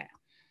большая.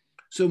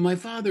 So my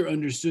father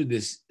understood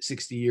this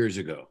 60 years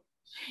ago.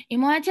 И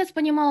мой отец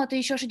понимал это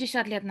еще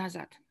 60 лет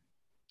назад.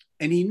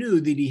 And he knew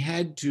that he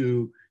had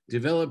to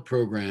develop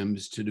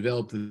programs to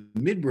develop the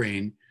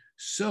midbrain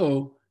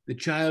so the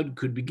child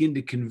could begin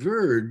to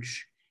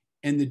converge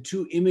and the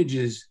two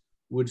images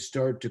would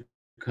start to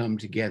come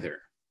together.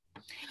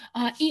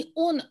 И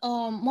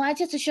мой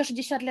отец еще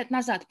 60 лет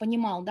назад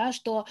понимал, да,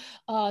 что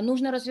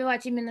нужно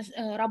развивать именно,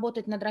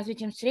 работать над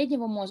развитием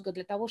среднего мозга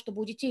для того,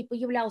 чтобы у детей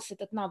появлялся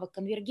этот навык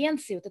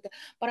конвергенции, вот это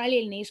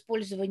параллельное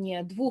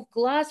использование двух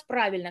глаз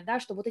правильно, да,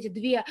 чтобы вот эти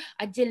две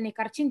отдельные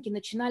картинки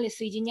начинали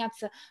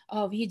соединяться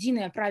в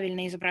единое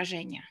правильное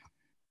изображение.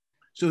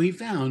 So he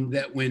found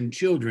that when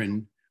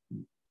children,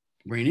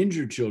 brain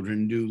injured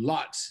children, do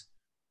lots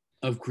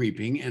of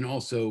creeping and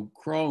also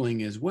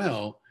crawling as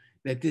well,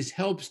 that this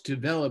helps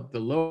develop the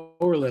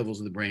lower levels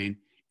of the brain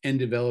and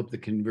develop the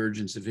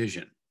convergence of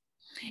vision.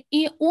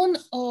 И он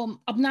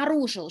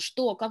обнаружил,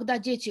 что когда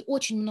дети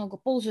очень много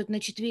ползают на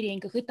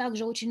четвереньках и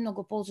также очень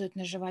много ползают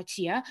на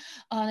животе,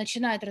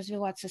 начинает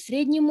развиваться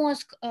средний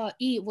мозг,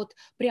 и вот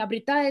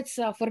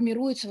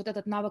формируется вот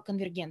этот навык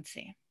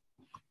конвергенции.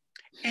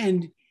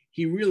 And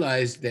he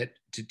realized that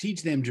to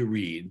teach them to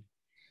read,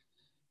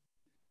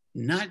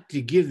 not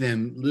to give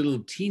them little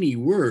teeny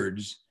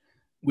words,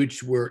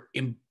 which were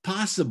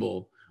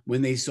impossible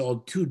when they saw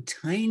two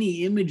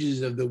tiny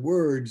images of the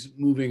words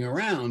moving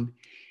around,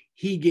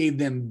 he gave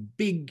them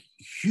big,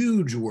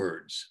 huge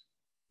words.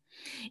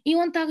 И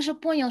он также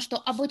понял, что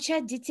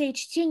обучать детей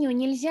чтению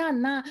нельзя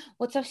на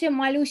вот совсем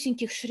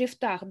малюсеньких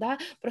шрифтах, да.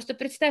 Просто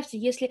представьте,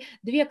 если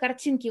две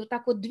картинки вот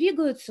так вот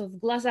двигаются в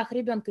глазах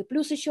ребенка, и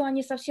плюс еще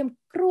они совсем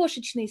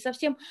крошечные,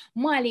 совсем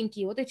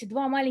маленькие, вот эти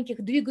два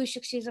маленьких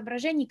двигающихся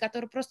изображений,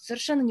 которые просто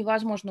совершенно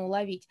невозможно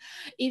уловить.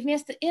 И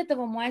вместо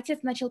этого мой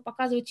отец начал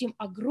показывать им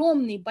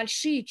огромные,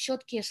 большие,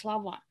 четкие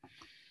слова.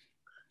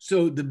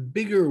 So the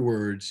bigger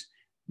words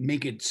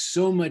make it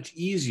so much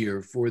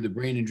easier for the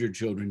brain injured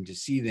children to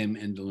see them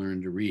and to learn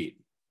to read.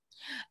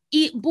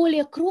 И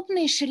более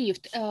крупный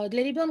шрифт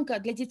для ребенка,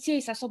 для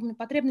детей с особыми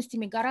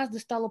потребностями гораздо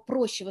стало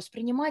проще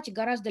воспринимать и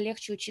гораздо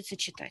легче учиться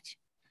читать.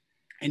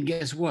 And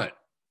guess what?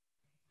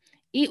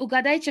 И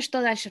угадайте,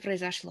 что дальше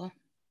произошло.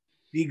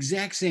 The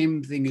exact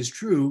same thing is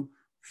true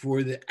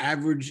for the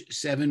average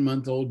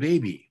 7-month-old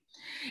baby.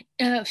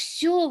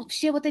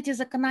 Все вот эти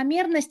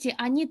закономерности,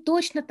 они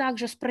точно так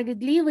же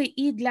справедливы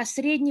и для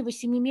среднего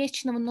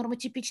 7-месячного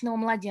нормотипичного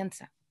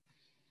младенца.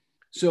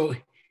 So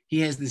he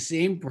has the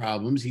same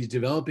problems. He's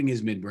developing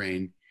his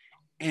midbrain.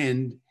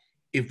 And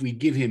if we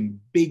give him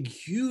big,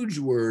 huge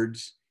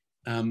words,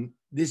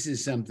 this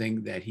is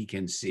something that he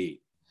can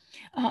see.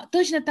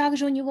 Точно так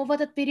же у него в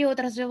этот период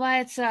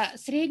развивается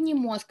средний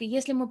мозг, и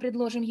если мы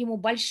предложим ему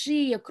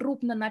большие,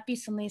 крупно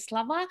написанные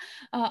слова,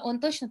 он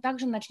точно так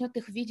же начнет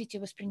их видеть и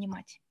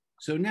воспринимать.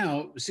 So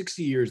now,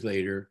 60 years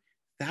later,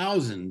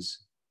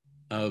 thousands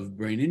of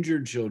brain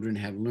injured children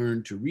have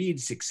learned to read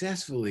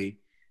successfully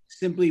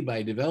simply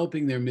by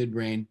developing their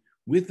midbrain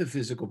with the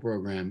physical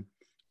program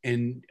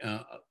and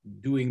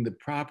doing the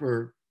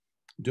proper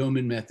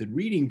Doman method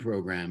reading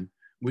program,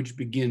 which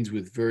begins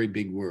with very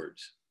big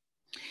words.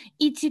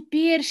 И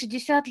теперь,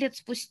 60 лет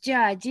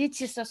спустя,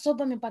 дети с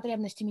особыми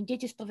потребностями,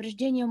 дети с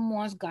повреждением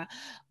мозга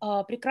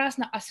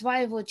прекрасно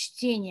осваивают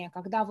чтение,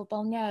 когда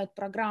выполняют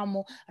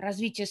программу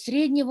развития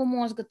среднего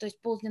мозга, то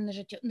есть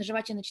ползание на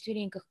животе на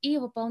четвереньках, и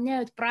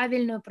выполняют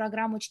правильную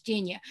программу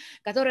чтения,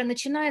 которая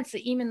начинается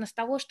именно с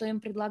того, что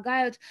им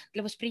предлагают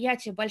для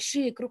восприятия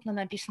большие, крупно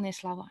написанные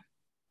слова.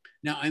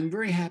 Now, I'm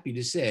very happy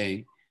to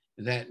say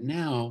that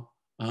now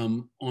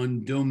on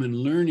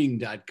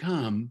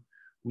domanlearning.com,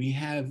 we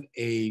have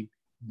a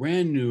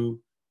brand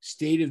new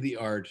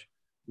state-of-the-art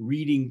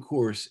reading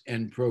course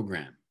and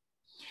program.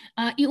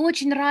 И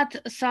очень рад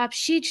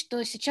сообщить,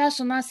 что сейчас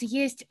у нас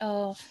есть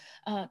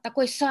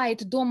такой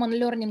сайт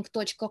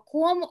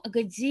domanlearning.com,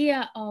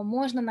 где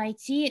можно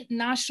найти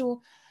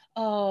нашу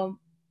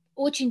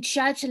очень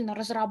тщательно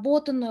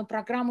разработанную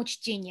программу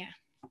чтения.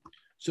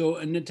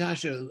 So,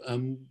 Natasha,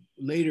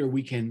 later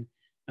we can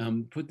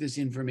put this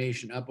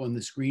information up on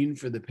the screen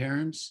for the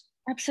parents.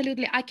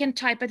 Absolutely, I can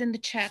type it in the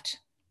chat.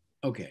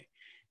 Okay.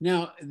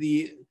 Now,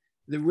 the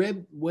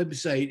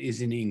website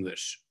is in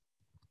English.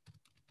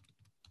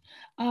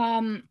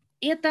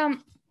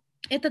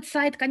 Этот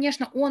сайт,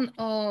 конечно, он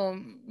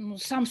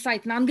сам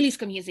сайт на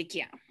английском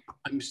языке.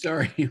 I'm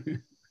sorry.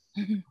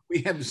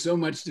 We have so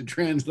much to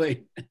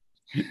translate.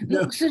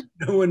 Ну,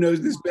 No one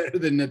knows this better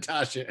than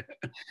Natasha.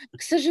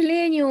 к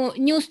сожалению,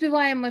 не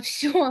успеваем мы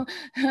все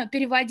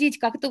переводить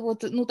как-то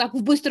вот, ну, так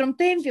в быстром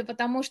темпе,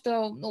 потому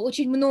что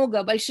очень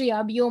много, большие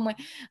объемы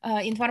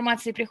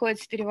информации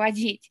приходится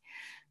переводить.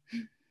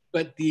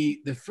 But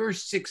the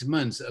first 6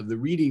 months of the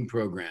reading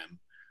program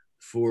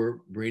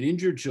for brain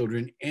injured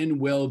children and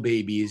well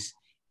babies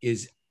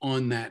is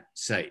on that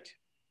site.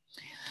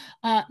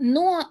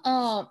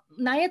 Но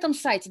на этом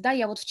сайте, да,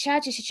 я вот в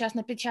чате сейчас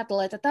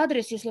напечатала этот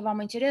адрес, если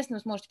вам интересно,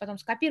 вы сможете потом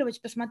скопировать и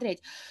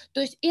посмотреть.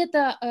 То есть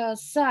это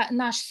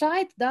наш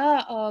сайт,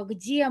 да,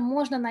 где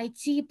можно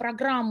найти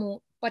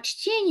программу по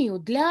чтению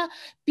для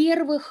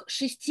первых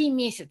 6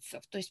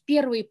 месяцев. То есть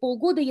первые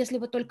полгода, если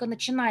вы только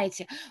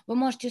начинаете, вы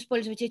можете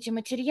использовать эти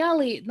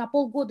материалы, на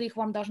полгода их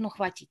вам должно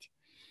хватить.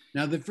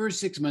 Now, the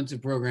first 6 months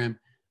of program,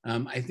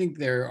 I think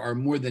there are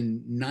more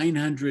than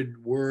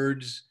 900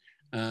 words.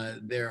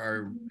 There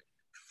are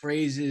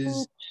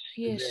phrases,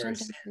 Yes, there are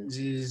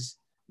sentences,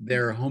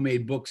 there are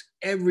homemade books,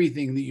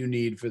 everything that you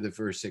need for the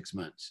first 6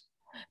 months.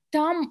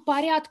 Там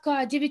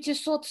порядка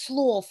 900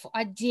 слов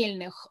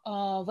отдельных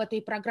в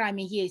этой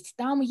программе есть.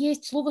 Там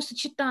есть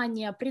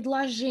словосочетания,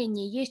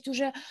 предложения, есть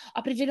уже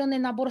определенный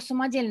набор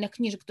самодельных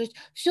книжек. То есть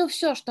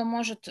все, что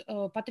может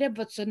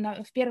потребоваться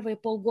в первые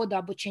полгода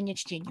обучения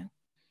чтению.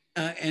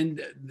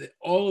 And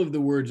all of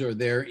the words are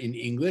there in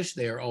English.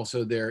 They are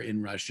also there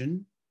in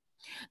Russian.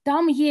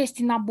 Там есть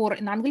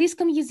набор на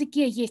английском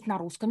языке, есть на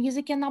русском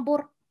языке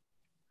набор.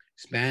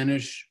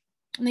 Spanish.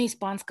 На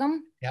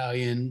испанском.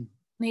 Italian.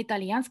 На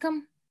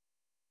итальянском.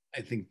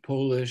 I think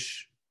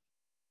Polish.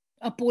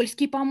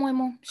 Польский,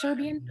 по-моему,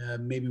 Serbian.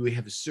 Maybe we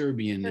have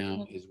Serbian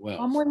now as well.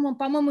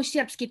 По-моему,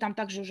 сербский там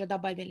также уже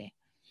добавили.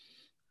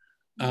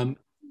 And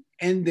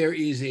there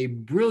is a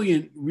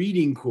brilliant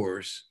reading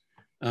course,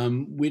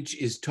 which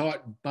is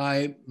taught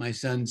by my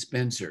son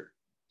Spencer.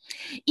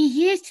 И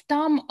есть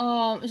там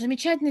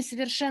замечательный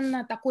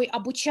совершенно такой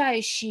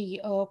обучающий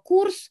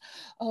курс,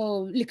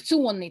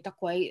 лекционный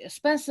такой.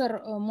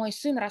 Спенсер, мой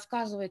сын,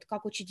 рассказывает,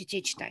 как учить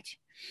детей читать.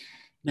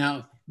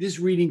 Now, this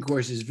reading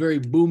course is very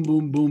boom,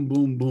 boom, boom,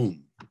 boom,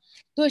 boom.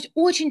 То есть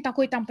очень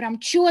такой там прям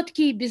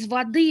четкий, без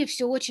воды,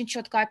 все очень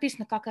четко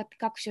описано,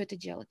 как все это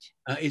делать.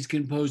 It's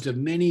composed of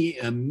many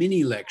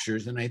mini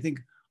lectures, and I think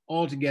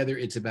altogether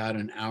it's about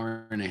an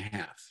hour and a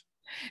half.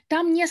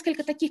 Там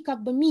несколько таких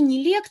как бы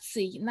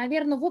мини-лекций,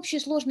 наверное, в общей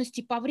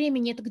сложности по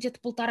времени это где-то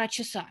 1,5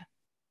 часа.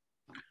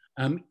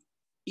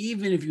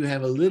 Even if you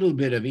have a little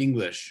bit of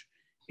English,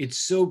 it's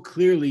so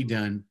clearly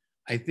done,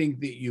 I think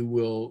that you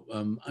will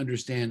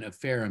understand a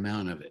fair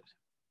amount of it.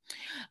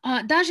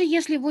 Даже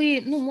если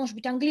вы, ну, может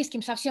быть,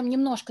 английским совсем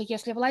немножко,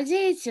 если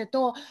владеете,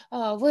 то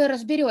вы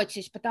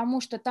разберетесь,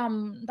 потому что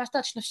там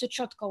достаточно все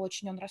четко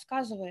очень он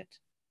рассказывает.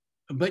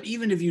 But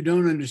even if you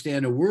don't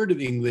understand a word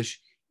of English,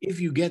 if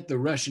you get the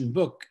Russian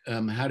book,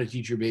 How to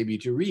Teach Your Baby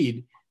to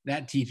Read,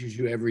 that teaches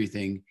you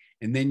everything.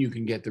 And then you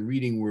can get the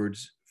reading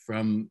words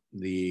from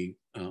the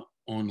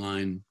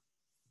online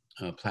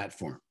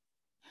platform.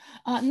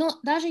 Но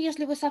даже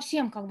если вы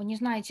совсем как бы не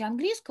знаете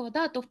английского,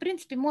 да, то, в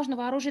принципе, можно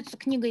вооружиться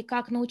книгой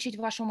 «Как научить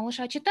вашего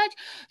малыша читать».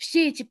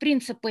 Все эти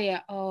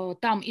принципы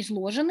там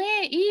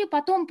изложены, и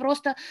потом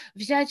просто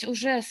взять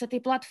уже с этой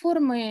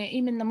платформы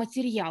именно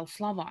материал,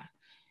 слова.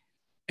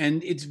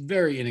 And it's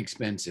very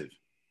inexpensive.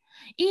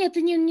 И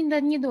это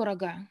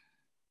недорого.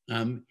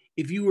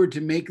 If you were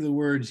to make the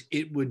words,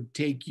 it would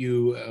take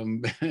you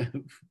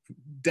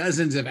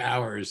dozens of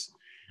hours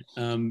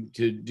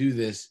to do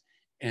this.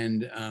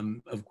 And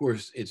of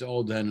course, it's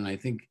all done, and I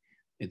think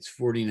it's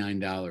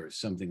 $49,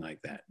 something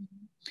like that.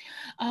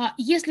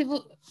 Если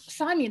вы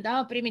сами,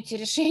 да, примете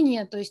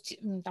решение, то есть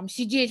там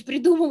сидеть,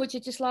 придумывать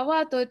эти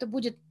слова, то это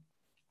будет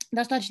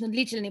достаточно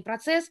длительный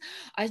процесс,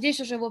 а здесь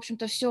уже, в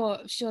общем-то,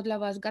 все для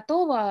вас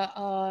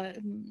готово,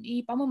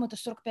 и, по-моему, это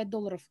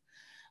 $45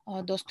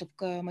 доступ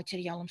к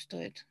материалам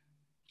стоит.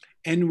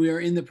 And we are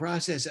in the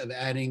process of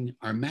adding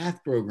our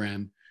math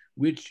program,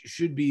 which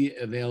should be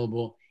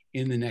available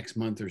in the next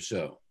month or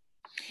so.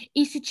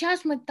 И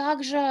сейчас мы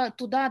также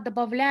туда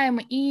добавляем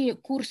и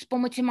курс по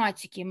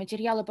математике,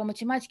 материалы по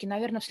математике,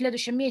 наверное, в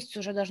следующем месяце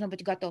уже должно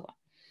быть готово.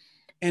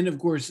 And of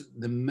course,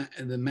 the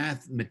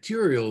math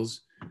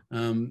materials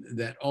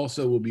that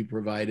also will be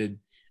provided,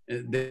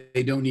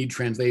 they don't need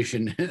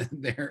translation.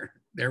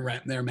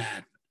 They're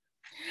math.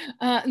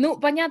 Ну,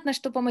 понятно,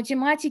 что по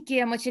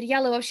математике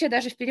материалы вообще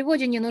даже в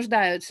переводе не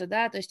нуждаются,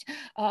 да, то есть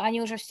они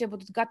уже все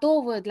будут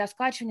готовы для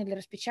скачивания, для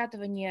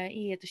распечатывания,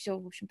 и это все,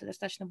 в общем-то,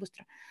 достаточно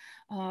быстро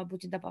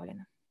будет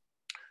добавлено.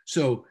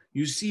 So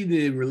you see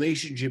the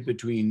relationship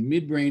between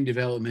midbrain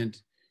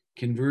development,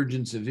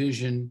 convergence of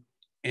vision,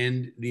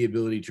 and the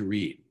ability to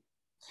read.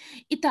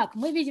 Итак,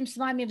 мы видим с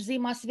вами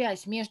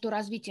взаимосвязь между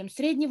развитием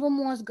среднего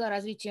мозга,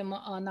 развитием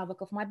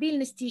навыков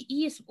мобильности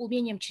и с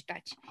умением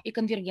читать, и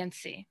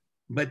конвергенцией.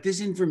 But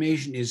this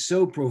information is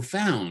so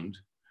profound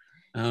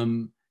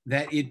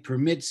that it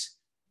permits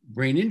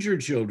brain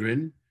injured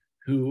children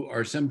who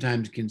are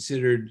sometimes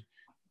considered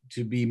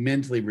to be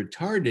mentally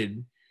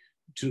retarded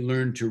to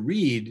learn to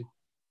read.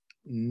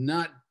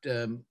 Not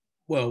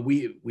well,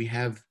 we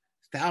have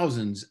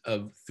thousands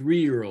of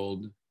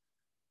 3-year-old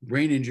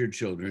brain-injured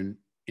children,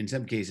 in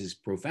some cases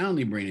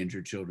profoundly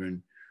brain-injured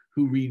children,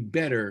 who read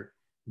better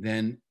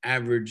than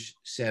average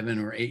 7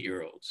 or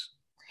 8-year-olds.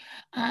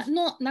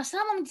 Но на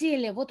самом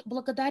деле, вот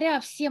благодаря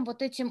всем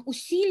вот этим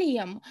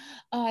усилиям,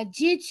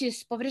 дети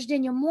с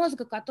повреждением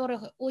мозга,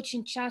 которых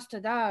очень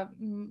часто, да,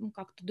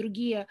 как-то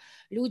другие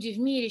люди в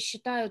мире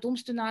считают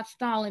умственно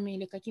отсталыми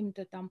или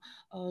какими-то там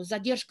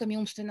задержками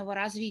умственного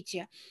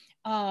развития,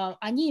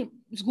 они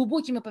с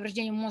глубокими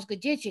повреждениями мозга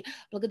дети,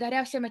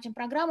 благодаря всем этим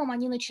программам,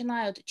 они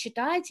начинают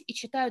читать и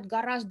читают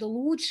гораздо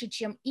лучше,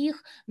 чем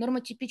их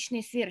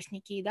нормотипичные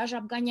сверстники, и даже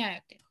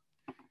обгоняют их.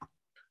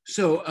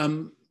 So,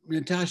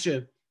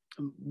 Natasha,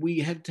 we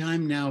have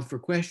time now for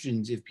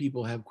questions if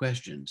people have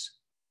questions.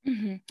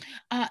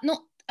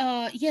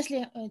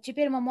 Если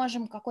теперь мы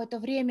можем какое-то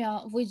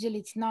время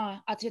выделить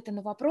на ответы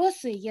на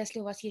вопросы, если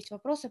у вас есть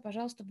вопросы,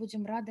 пожалуйста,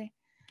 будем рады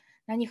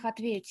на них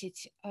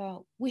ответить.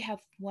 We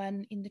have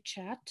one in the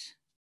chat.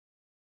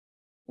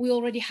 We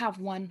already have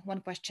one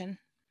question.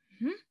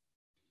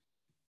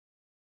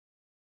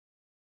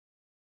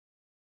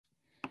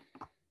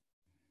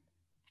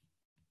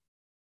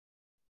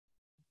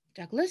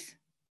 Douglas?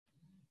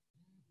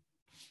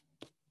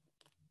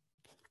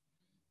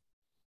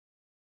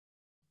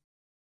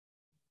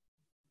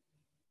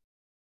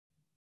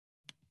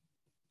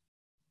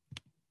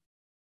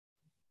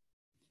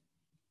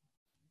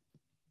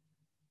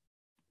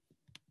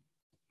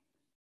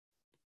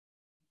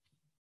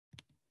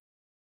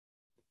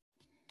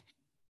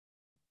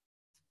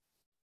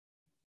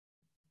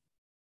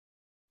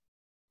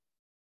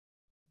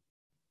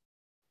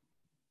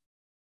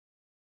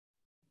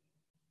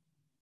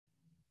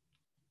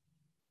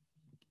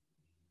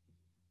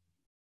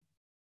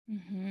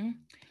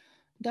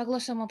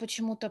 Дугласа мы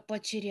почему-то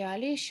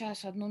потеряли.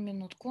 Сейчас, одну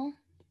минутку.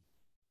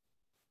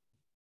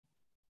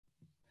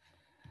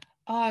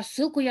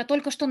 Ссылку я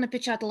только что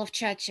напечатала в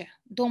чате.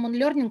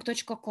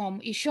 domanlearning.com.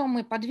 Еще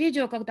мы под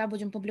видео, когда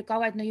будем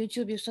публиковать на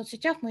YouTube и в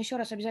соцсетях, мы еще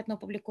раз обязательно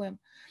опубликуем.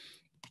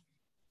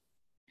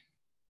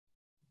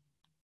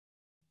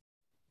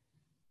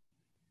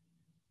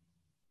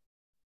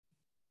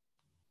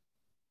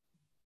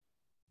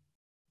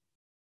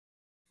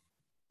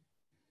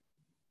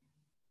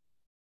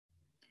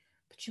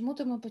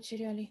 Почему-то мы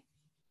потеряли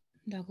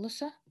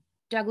Дугласа.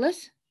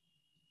 Douglas?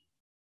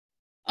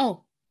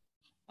 Oh,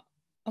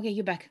 okay,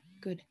 you're back.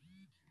 Good.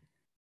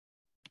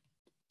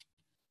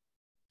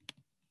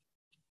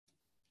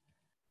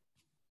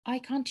 I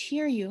can't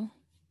hear you.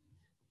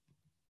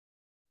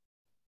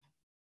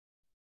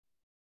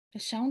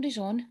 The sound is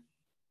on.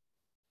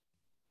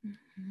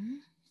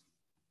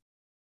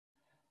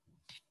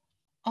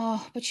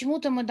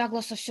 Почему-то мы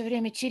Дугласа все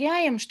время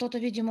теряем, что-то,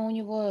 видимо, у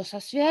него со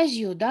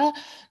связью, да,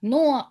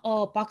 но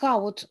пока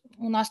вот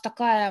у нас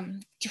такая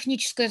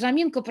техническая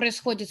заминка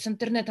происходит с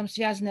интернетом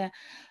связанная,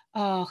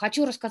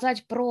 хочу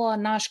рассказать про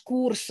наш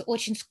курс.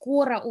 Очень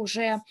скоро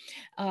уже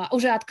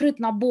открыт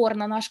набор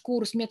на наш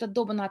курс «Метод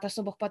Домана от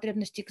особых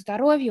потребностей к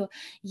здоровью».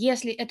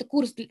 Если это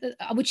курс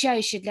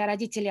обучающий для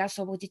родителей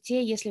особых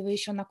детей, если вы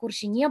еще на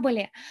курсе не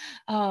были,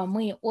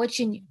 мы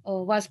очень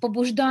вас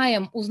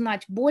побуждаем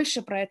узнать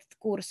больше про этот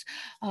курс,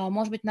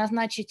 может быть,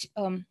 назначить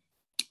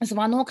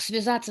звонок,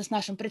 связаться с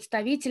нашим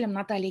представителем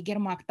Натальей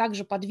Гермак.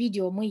 Также под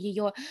видео мы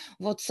ее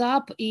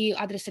WhatsApp и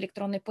адрес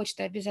электронной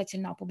почты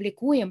обязательно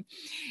опубликуем.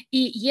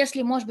 И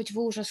если, может быть,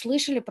 вы уже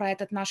слышали про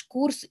этот наш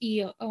курс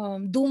и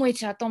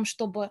думаете о том,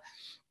 чтобы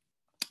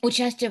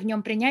участие в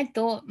нем принять,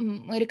 то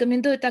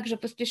рекомендую также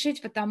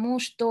поспешить, потому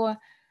что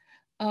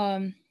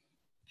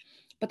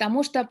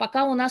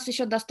пока у нас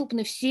еще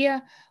доступны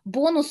все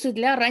бонусы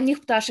для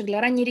ранних пташек,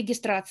 для ранней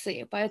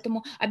регистрации.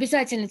 Поэтому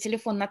обязательно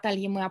телефон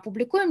Натальи мы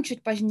опубликуем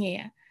чуть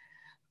позднее.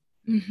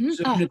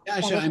 So,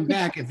 Natasha, I'm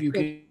back if you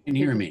can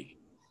hear me.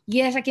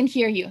 Yes, I can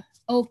hear you.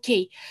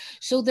 Okay.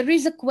 So there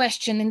is a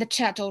question in the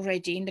chat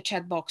already, in the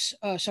chat box.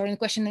 Sorry, in the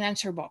question and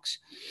answer box.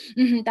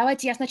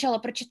 Давайте я сначала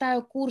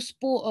прочитаю курс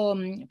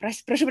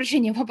прошу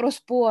прощения, вопрос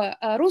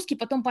по-русски,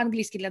 потом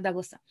по-английски для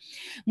Дугласа.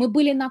 Мы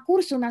были на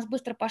курсе, у нас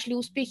быстро пошли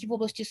успехи в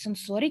области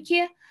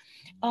сенсорики,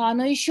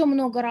 но еще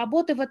много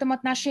работы в этом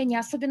отношении.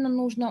 Особенно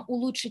нужно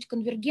улучшить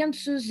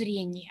конвергенцию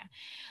зрения.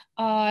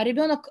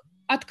 Ребенок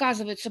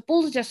отказывается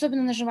ползать,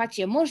 особенно на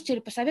животе. Можете ли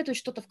посоветовать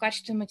что-то в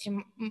качестве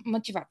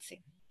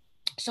мотивации?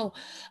 So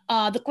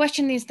the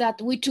question is that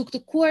we took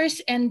the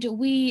course and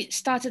we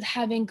started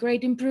having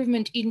great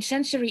improvement in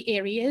sensory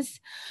areas,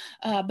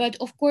 but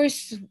of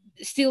course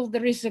still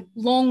there is a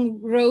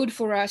long road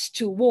for us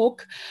to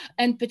walk,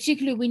 and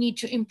particularly we need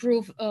to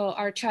improve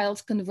our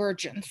child's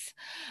convergence.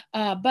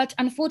 But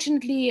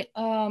unfortunately,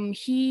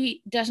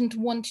 he doesn't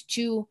want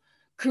to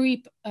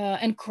creep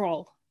and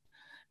crawl.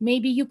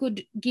 Maybe you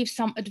could give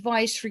some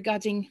advice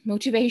regarding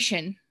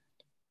motivation.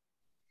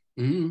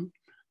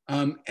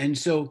 And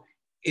so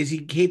is he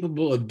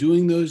capable of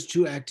doing those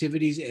two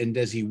activities, and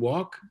does he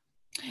walk?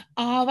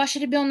 Ваш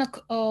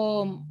ребенок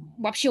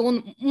вообще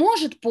он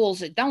может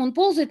ползать, да? Он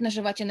ползает на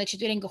животе, на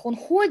четвереньках, он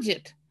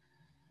ходит.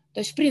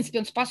 То есть, в принципе,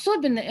 он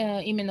способен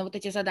именно вот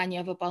эти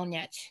задания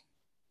выполнять.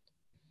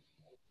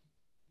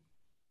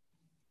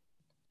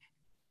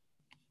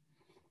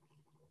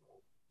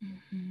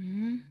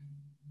 Мгм.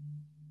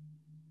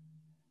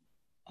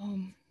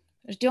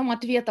 Ждем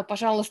ответа,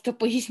 пожалуйста,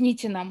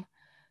 поясните нам.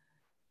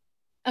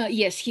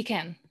 Yes, he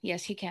can.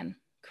 Yes, he can.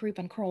 Creep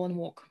and crawl and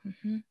walk.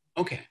 Мгм.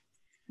 Okay.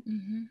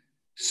 Мгм.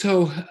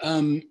 So,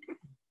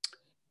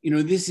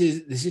 this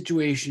is the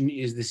situation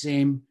is the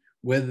same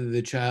whether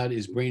the child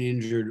is brain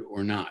injured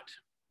or not.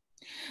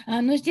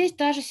 Но здесь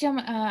та же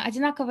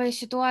одинаковая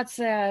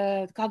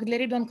ситуация как для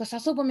ребенка с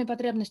особыми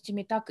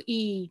потребностями, так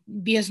и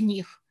без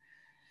них.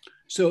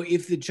 So,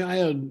 if the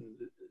child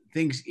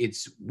thinks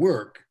it's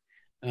work,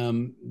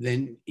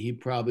 then he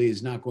probably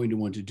is not going to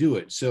want to do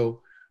it.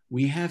 So,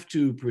 we have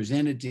to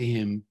present it to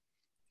him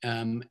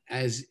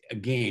as a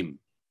game.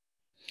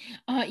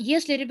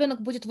 Если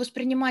ребенок будет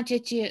воспринимать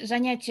эти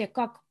занятия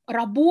как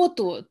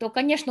работу, то,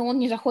 конечно, он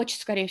не захочет,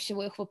 скорее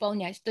всего, их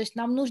выполнять. То есть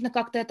нам нужно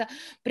как-то это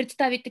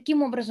представить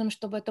таким образом,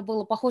 чтобы это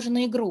было похоже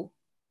на игру.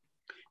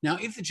 Now,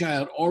 if the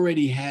child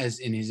already has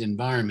in his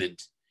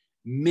environment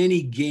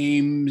many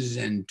games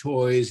and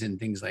toys and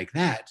things like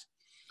that,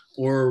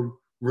 or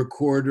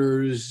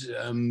recorders,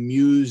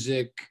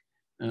 music,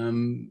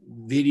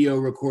 video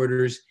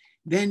recorders,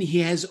 then he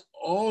has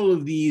all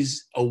of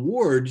these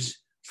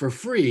awards for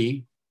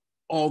free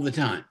all the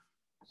time.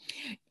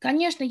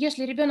 Конечно,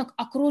 если ребенок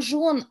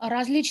окружен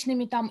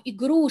различными там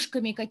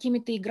игрушками,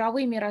 какими-то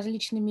игровыми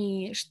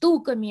различными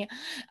штуками,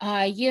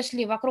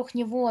 если вокруг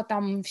него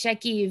там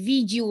всякие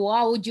видео,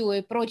 аудио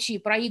и прочие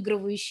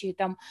проигрывающие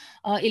там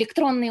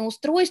электронные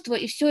устройства,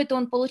 и все это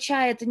он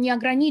получает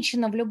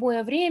неограниченно в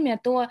любое время,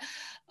 то,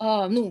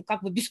 ну,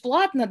 как бы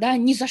бесплатно, да,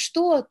 ни за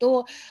что,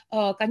 то,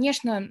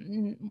 конечно,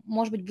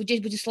 может быть,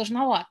 здесь будет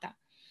сложновато.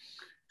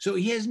 So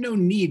he has no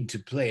need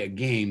to play a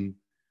game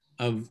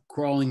of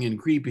crawling and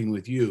creeping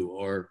with you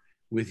or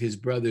with his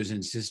brothers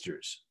and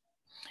sisters.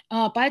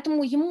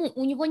 Поэтому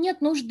у него нет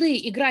нужды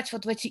играть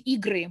вот в эти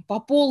игры по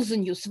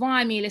ползанию с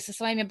вами или со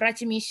своими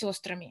братьями и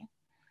сестрами.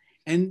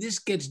 And this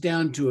gets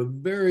down to a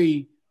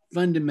very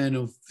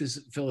fundamental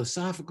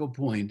philosophical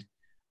point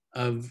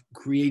of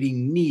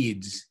creating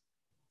needs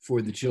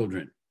for the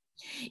children.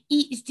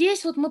 И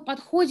здесь вот мы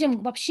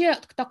подходим вообще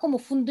к такому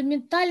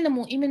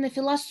фундаментальному, именно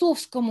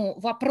философскому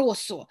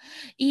вопросу.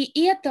 И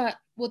это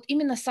вот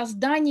именно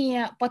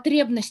создание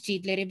потребностей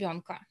для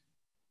ребенка.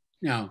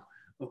 Now,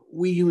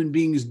 we human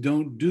beings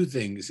don't do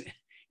things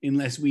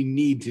unless we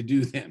need to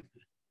do them.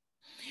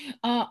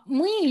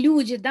 Мы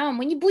люди, да,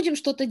 мы не будем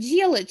что-то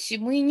делать,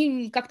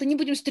 мы как-то не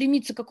будем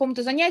стремиться к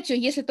какому-то занятию,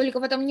 если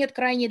только в этом нет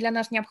крайней для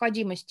нас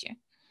необходимости.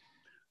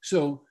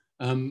 So,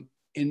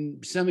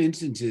 in some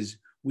instances,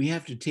 we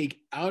have to take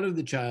out of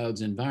the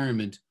child's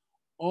environment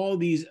all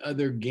these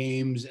other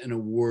games and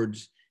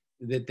awards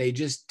that they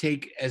just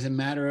take as a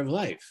matter of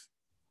life.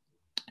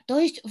 То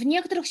есть в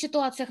некоторых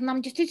ситуациях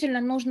нам действительно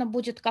нужно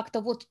будет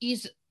как-то вот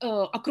из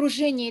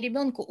окружения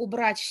ребенка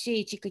убрать все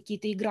эти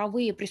какие-то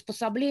игровые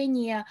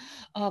приспособления,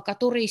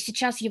 которые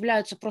сейчас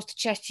являются просто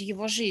частью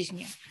его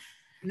жизни.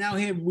 Now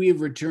we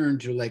have returned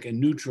to like a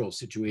neutral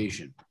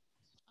situation.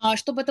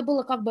 Чтобы это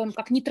было как бы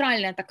как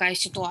нейтральная такая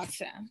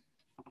ситуация.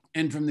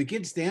 And from the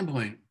kid's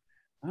standpoint,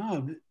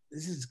 oh,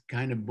 this is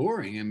kind of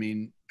boring. I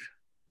mean,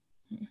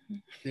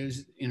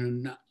 there's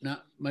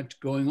not much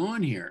going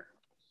on here.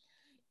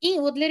 И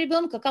вот для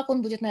ребенка, как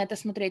он будет на это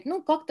смотреть?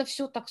 Ну, как-то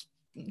все так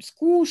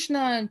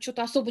скучно,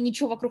 что-то особо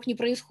ничего вокруг не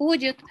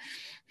происходит.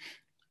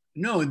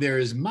 No, there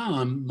is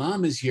mom.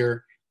 Mom is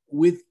here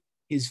with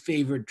his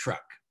favorite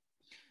truck.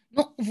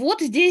 Ну,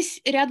 вот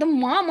здесь рядом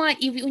мама,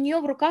 и у нее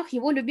в руках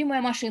его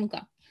любимая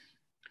машинка.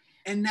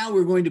 And now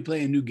we're going to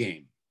play a new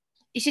game.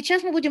 И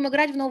сейчас мы будем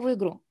играть в новую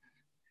игру.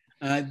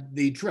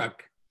 The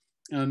truck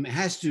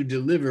has to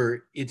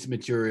deliver its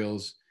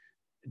materials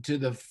to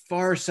the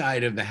far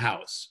side of the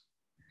house.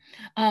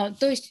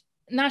 То есть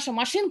наша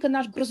машинка,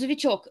 наш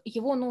грузовичок,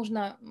 его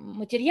нужно,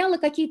 материалы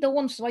какие-то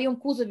он в своем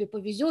кузове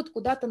повезет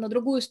куда-то на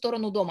другую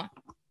сторону дома.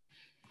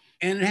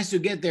 And it has to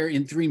get there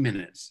in 3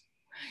 minutes.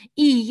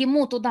 И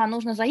ему туда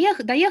нужно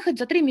доехать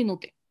за 3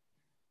 минуты.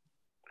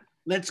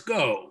 Let's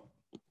go.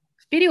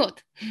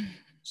 Вперед!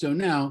 So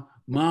now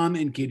mom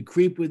and kid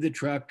creep with the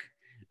truck.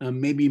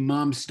 Maybe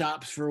mom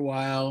stops for a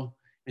while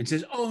and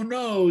says, oh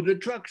no, the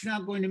truck's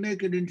not going to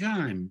make it in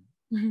time.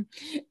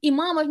 И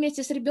мама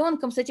вместе с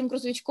ребенком, с этим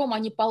грузовичком,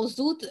 они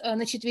ползут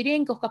на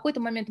четвереньках. В какой-то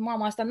момент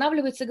мама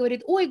останавливается и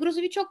говорит, ой,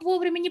 грузовичок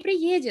вовремя не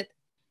приедет.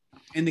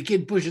 And the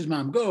kid pushes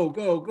mom, go,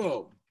 go,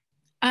 go.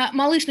 А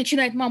малыш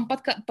начинает маму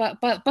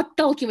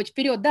подталкивать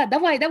вперед. Да,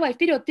 давай,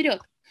 вперед,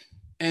 вперед.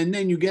 And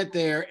then you get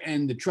there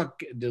and the truck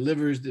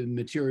delivers the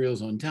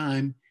materials on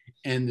time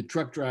and the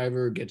truck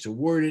driver gets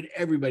awarded.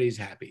 Everybody's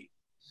happy.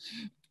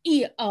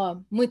 И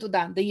мы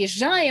туда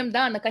доезжаем,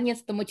 да,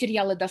 наконец-то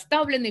материалы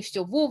доставлены,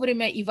 все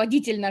вовремя, и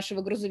водитель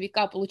нашего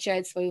грузовика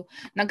получает свою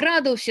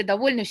награду, все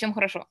довольны, всем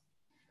хорошо.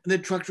 The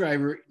truck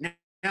driver,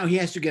 now he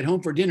has to get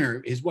home for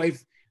dinner. His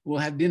wife will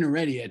have dinner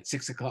ready at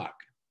 6 o'clock.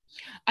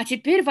 А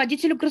теперь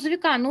водителю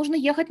грузовика нужно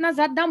ехать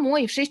назад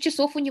домой. В 6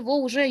 часов у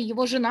него уже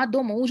его жена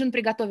дома ужин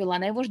приготовила,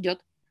 она его ждет.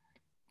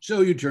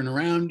 So you turn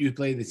around, you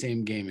play the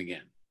same game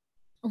again.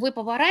 Вы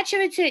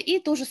поворачиваете и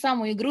ту же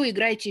самую игру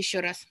играете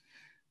еще раз.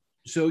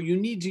 So you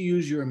need to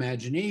use your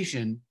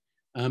imagination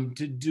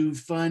to do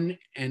fun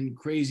and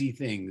crazy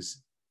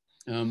things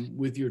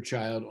with your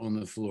child on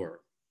the floor.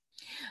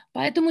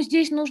 Поэтому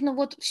здесь нужно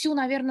вот всю,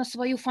 наверное,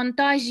 свою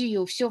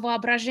фантазию, все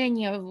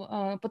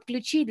воображение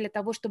подключить для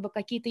того, чтобы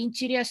какие-то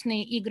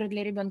интересные игры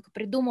для ребенка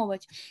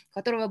придумывать,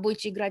 которые вы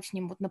будете играть с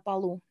ним вот на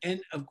полу.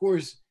 And of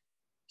course,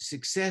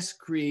 success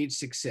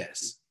creates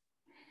success.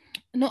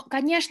 Но,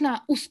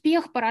 конечно,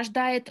 успех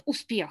порождает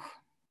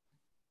успех,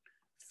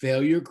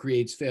 Failure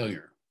creates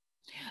failure.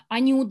 а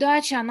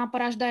неудача, она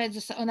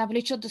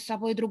влечет за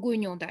собой другую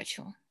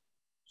неудачу.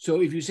 So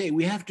if you say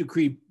we have to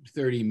creep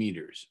 30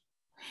 meters,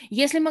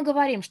 Если мы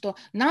говорим, что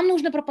нам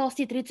нужно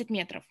проползти 30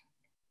 метров,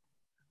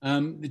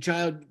 the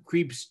child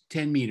creeps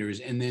 10 meters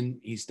and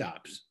then he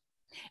stops.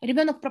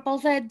 ребенок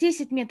проползает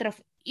 10 метров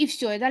и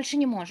все, и дальше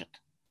не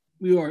может.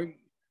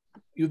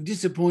 You've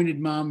disappointed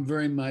mom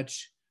very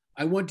much.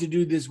 I want to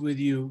do this with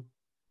you.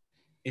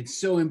 It's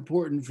so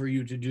important for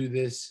you to do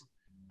this.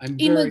 I'm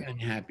very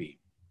unhappy.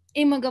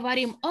 И мы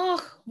говорим: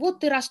 ах, вот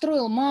ты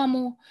расстроил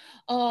маму,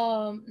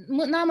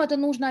 нам это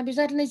нужно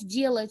обязательно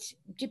сделать.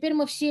 Теперь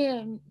мы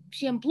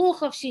всем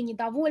плохо, все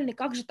недовольны,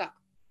 как же так?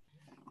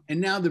 And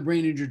now the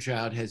brain injured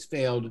child has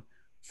failed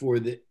for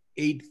the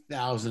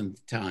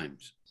 8,000th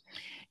times.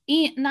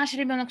 И наш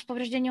ребенок с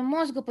повреждением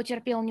мозга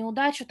потерпел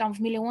неудачу там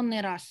в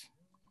миллионный раз.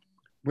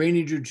 Brain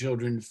injured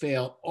children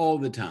fail all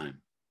the time.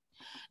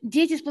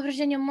 Дети с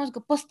повреждением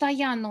мозга,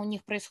 постоянно у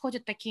них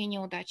происходят такие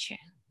неудачи.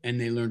 And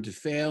they learn to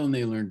fail, and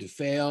they learn to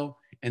fail,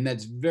 and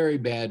that's very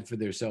bad for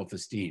their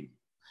self-esteem.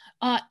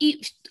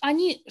 И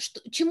они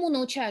чему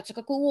научаются,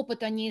 какой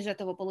опыт они из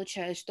этого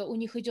получают, что у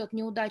них идет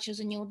неудача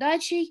за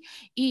неудачей,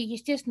 и,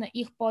 естественно,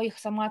 по их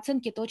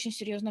самооценке это очень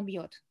серьезно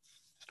бьет.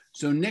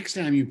 So next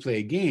time you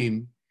play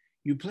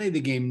the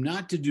game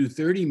not to do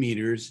 30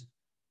 meters,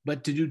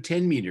 but to do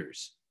 10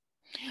 meters.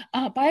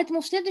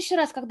 Поэтому в следующий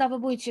раз, когда вы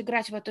будете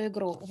играть в эту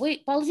игру,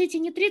 вы ползите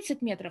не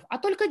 30 метров, а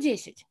только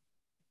 10.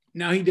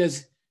 Now he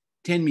does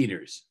 10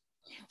 meters.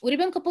 У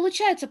ребенка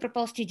получается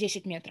проползти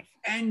 10 метров.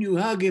 And you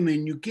hug him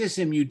and you kiss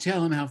him, you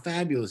tell him how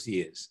fabulous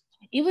he is.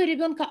 И вы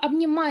ребенка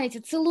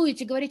обнимаете,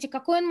 целуете, говорите,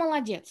 какой он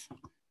молодец.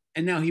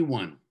 And now he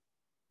won.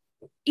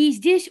 И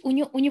здесь у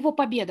него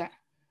победа.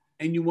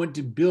 And you want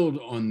to build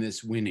on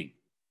this winning.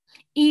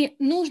 И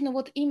нужно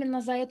вот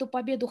именно за эту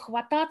победу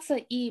хвататься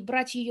и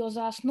брать ее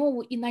за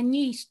основу и на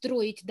ней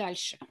строить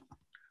дальше.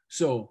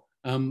 So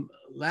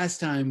last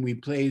time we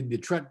played the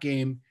truck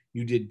game,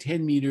 you did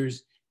 10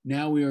 meters.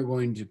 Now we are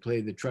going to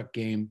play the truck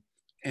game,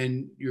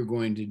 and you're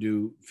going to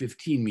do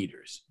 15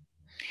 meters.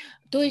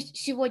 То есть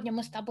сегодня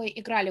мы с тобой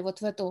играли вот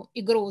в эту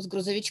игру с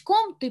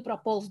грузовичком, ты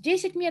прополз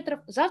 10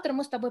 метров, завтра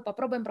мы с тобой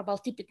попробуем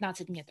проползти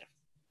 15 метров.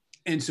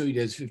 And so he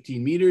does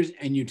 15 meters,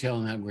 and you tell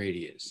him how great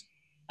he is.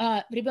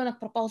 Ребенок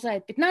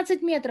проползает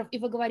 15 метров, и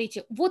вы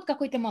говорите, вот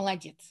какой ты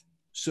молодец.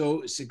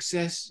 So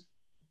success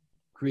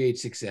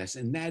creates success,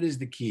 and that is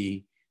the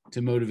key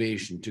to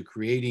motivation, to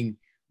creating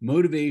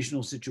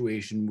motivational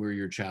situation where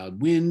your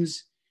child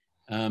wins,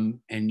 and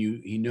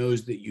he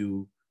knows that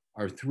you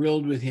are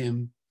thrilled with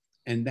him,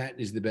 and that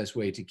is the best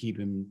way to keep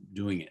him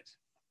doing it.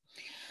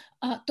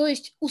 То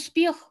есть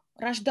успех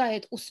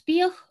рождает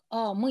успех.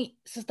 Мы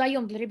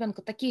создаем для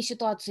ребенка такие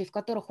ситуации, в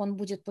которых он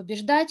будет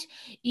побеждать.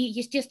 И,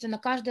 естественно,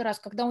 каждый раз,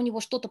 когда у него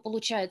что-то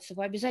получается,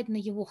 вы обязательно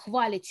его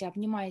хвалите,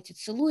 обнимаете,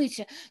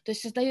 целуете. То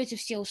есть создаете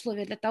все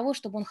условия для того,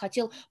 чтобы он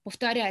хотел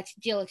повторять,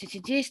 делать эти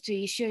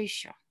действия еще и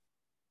еще.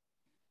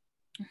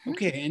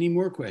 Okay, any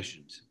more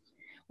questions?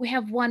 We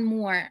have one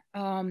more.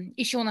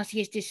 Еще у нас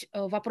есть здесь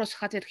в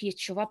вопросах-ответах есть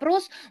еще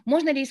вопрос.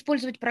 Можно ли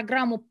использовать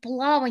программу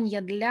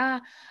плавания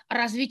для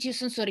развития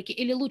сенсорики?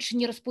 Или лучше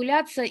не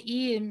распыляться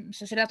и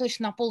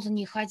сосредоточиться на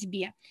ползании и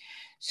ходьбе?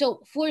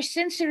 So for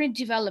sensory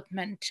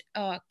development,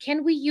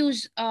 can we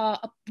use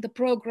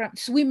the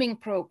swimming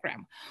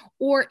program,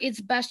 or it's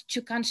best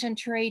to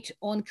concentrate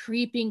on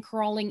creeping,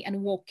 crawling,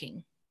 and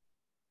walking?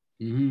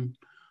 Mm-hmm.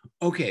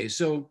 Okay,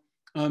 so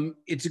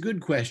it's a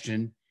good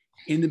question.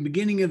 In the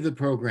beginning of the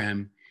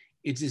program,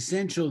 it's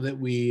essential that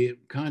we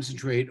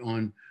concentrate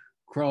on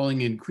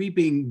crawling and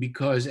creeping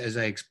because, as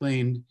I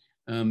explained,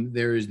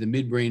 there is the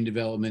midbrain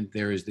development,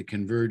 there is the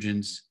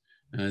convergence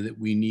that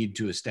we need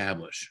to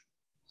establish.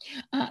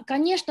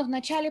 Конечно, в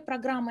начале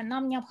программы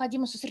нам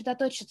необходимо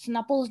сосредоточиться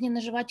на ползании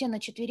на животе на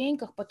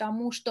четвереньках,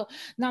 потому что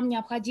нам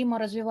необходимо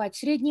развивать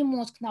средний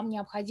мозг, нам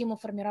необходимо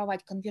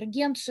формировать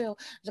конвергенцию,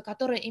 за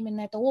которой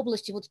именно эта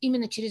область, и вот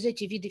именно через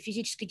эти виды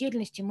физической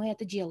деятельности мы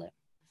это делаем.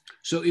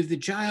 So if the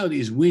child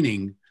is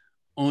winning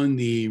on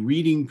the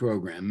reading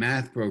program,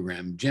 math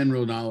program,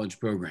 general knowledge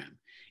program,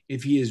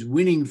 if he is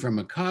winning from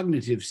a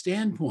cognitive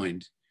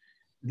standpoint,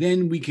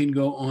 then we can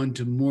go on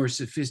to more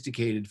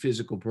sophisticated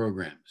physical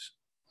programs.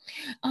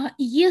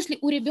 Если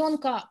у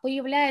ребенка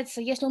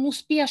появляется, если он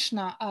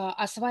успешно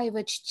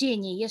осваивает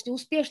чтение, если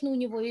успешно у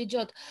него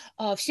идет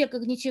все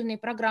когнитивные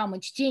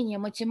программы, чтение,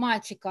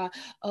 математика,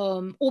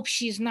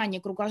 общие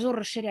знания, кругозор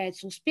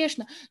расширяется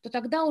успешно, то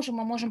тогда уже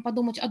мы можем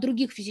подумать о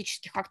других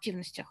физических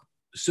активностях.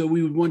 So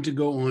we would want to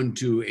go on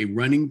to a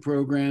running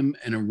program,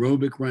 an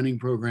aerobic running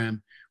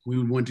program. We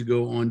would want to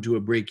go on to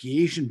a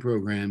brachiation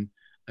program,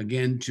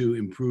 again, to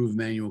improve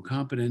manual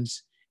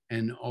competence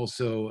and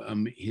also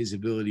his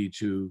ability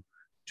to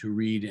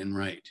read and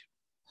write.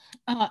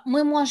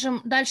 Мы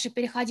можем дальше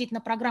переходить на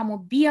программу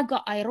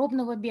бега,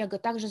 аэробного бега,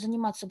 также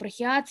заниматься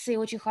брахиацией,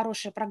 очень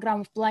хорошая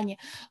программа в плане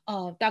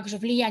также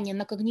влияния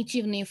на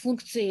когнитивные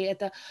функции,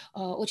 это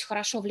очень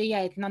хорошо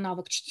влияет на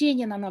навык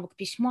чтения, на навык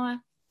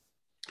письма.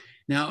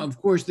 Now,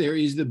 of course, there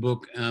is the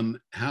book,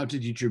 How to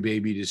Teach Your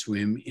Baby to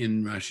Swim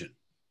in Russian.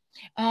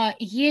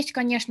 Есть,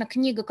 конечно,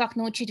 книга «Как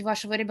научить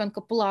вашего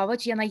ребенка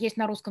плавать», и она есть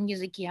на русском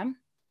языке.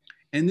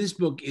 And this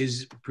book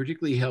is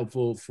particularly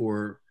helpful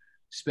for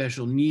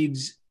special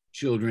needs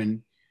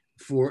children,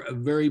 for a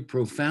very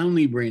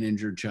profoundly brain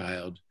injured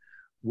child,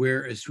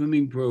 where a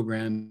swimming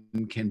program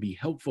can be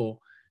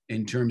helpful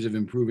in terms of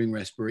improving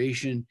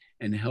respiration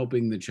and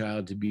helping the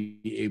child to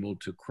be able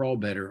to crawl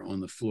better on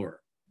the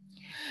floor.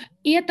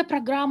 И эта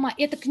программа,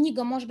 эта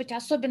книга может быть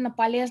особенно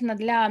полезна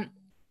для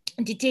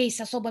детей с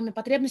особыми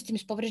потребностями,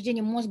 с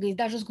повреждением мозга и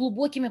даже с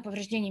глубокими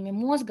повреждениями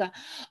мозга,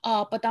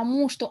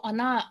 потому что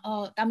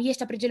там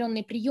есть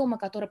определенные приемы,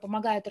 которые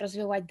помогают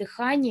развивать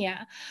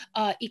дыхание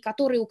и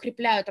которые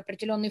укрепляют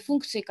определенные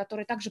функции,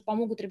 которые также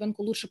помогут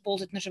ребенку лучше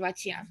ползать на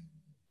животе.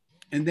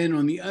 And then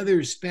on the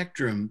other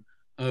spectrum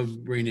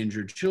of brain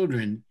injured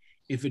children,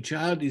 if a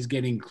child is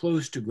getting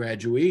close to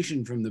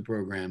graduation from the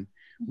program,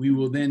 we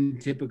will then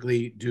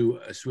typically do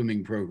a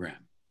swimming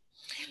program.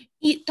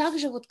 И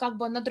также вот как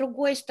бы на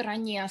другой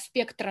стороне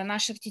спектра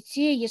наших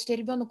детей, если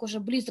ребенок уже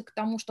близок к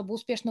тому, чтобы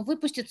успешно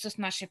выпуститься с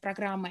нашей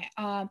программы,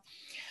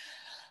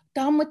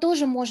 там мы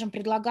тоже можем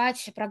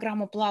предлагать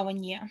программу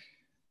плавания.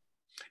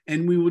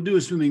 And we will do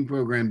a swimming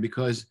program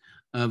because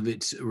of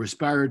its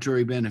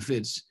respiratory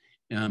benefits.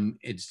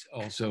 It's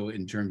also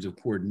in terms of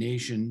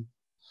coordination.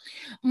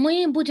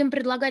 Мы будем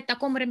предлагать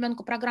такому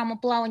ребенку программу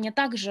плавания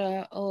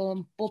также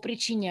по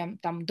причине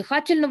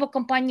дыхательного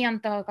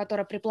компонента,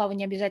 который при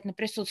плавании обязательно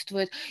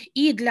присутствует,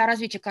 и для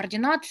развития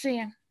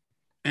координации.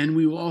 And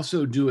we will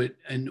also do it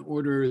in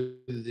order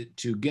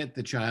to get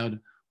the child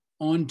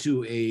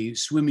onto a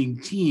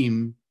swimming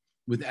team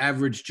with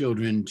average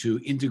children, to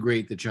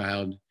integrate the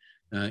child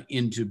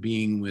into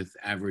being with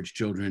average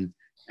children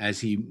as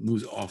he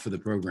moves off of the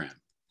program.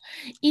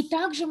 И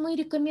также мы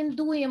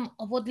рекомендуем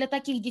вот для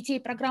таких детей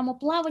программу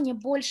плавания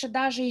больше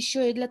даже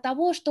еще и для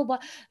того, чтобы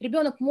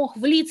ребенок мог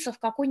влиться в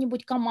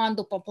какую-нибудь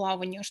команду по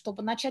плаванию,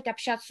 чтобы начать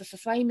общаться со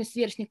своими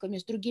сверстниками,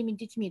 с другими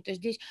детьми. То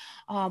есть здесь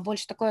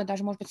больше такой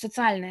даже, может быть,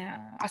 социальный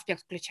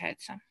аспект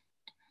включается.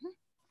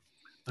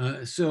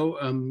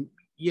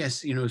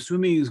 Yes,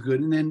 swimming is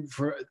good. And then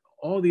for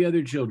all the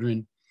other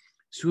children,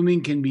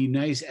 swimming can be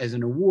nice as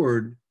an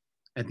award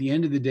at the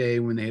end of the day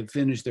when they have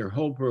finished their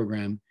whole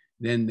program.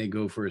 Then they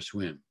go for a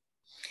swim.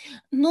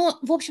 Но,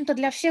 в общем-то,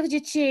 для всех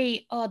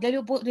детей, для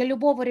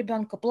любого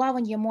ребенка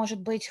плавание может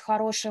быть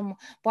хорошим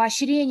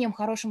поощрением,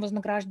 хорошим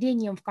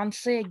вознаграждением в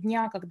конце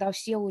дня, когда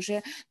все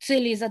уже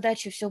цели и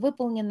задачи все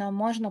выполнено,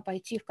 можно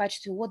пойти в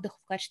качестве отдыха,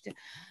 в качестве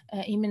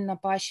именно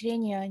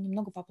поощрения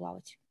немного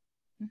поплавать.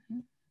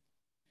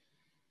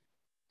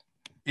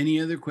 Any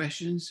other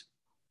questions?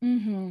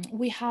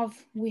 We have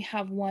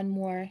one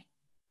more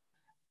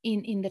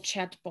in the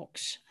chat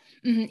box.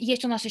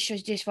 Есть у нас еще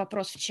здесь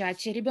вопрос в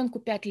чате. Ребенку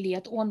 5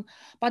 лет, он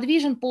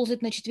подвижен,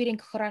 ползает на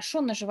четвереньках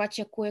хорошо, на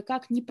животе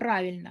кое-как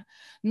неправильно.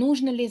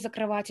 Нужно ли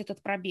закрывать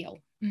этот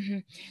пробел?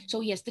 So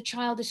yes, the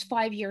child is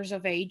 5 years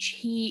of age.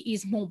 He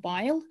is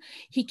mobile.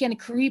 He can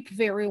creep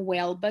very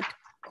well, but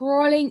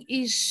crawling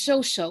is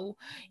so-so.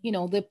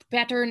 The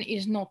pattern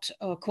is not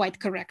quite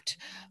correct.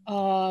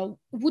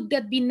 Would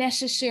that be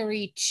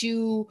necessary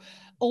to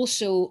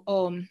also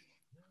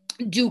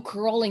do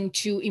crawling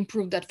to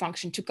improve that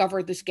function, to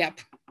cover this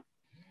gap?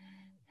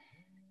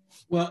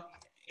 Well,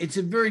 it's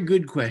a very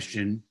good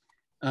question.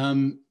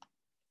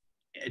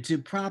 To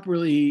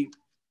properly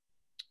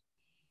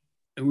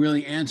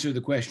really answer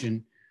the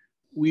question,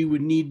 we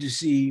would need to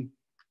see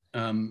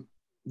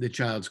the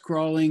child's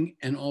crawling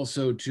and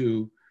also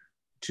to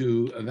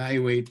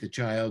evaluate the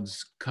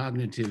child's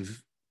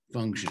cognitive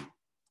function.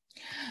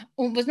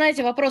 Вы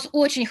знаете, вопрос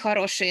очень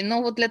хороший,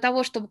 но вот для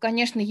того, чтобы,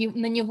 конечно,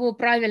 на него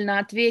правильно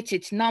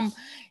ответить, нам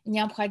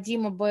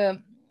необходимо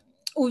бы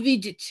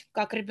увидеть,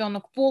 как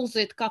ребенок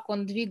ползает, как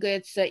он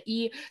двигается,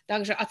 и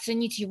также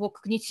оценить его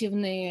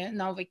когнитивные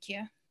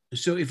навыки.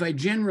 So if I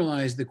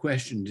generalize the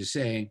question to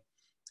say,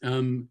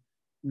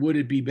 would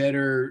it be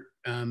better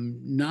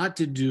not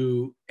to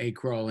do a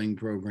crawling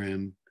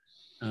program,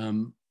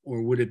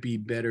 or would it be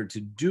better to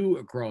do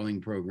a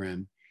crawling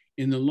program?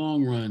 In the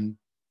long run,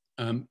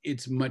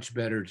 it's much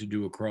better to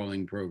do a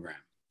crawling program.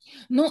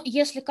 Ну,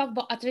 если как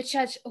бы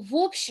отвечать в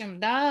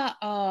общем,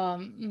 да,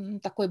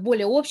 такой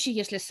более общий,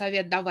 если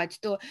совет давать,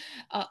 то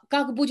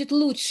как будет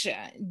лучше,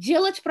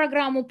 делать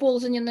программу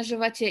ползания на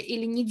животе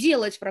или не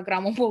делать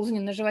программу ползания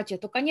на животе,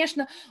 то,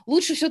 конечно,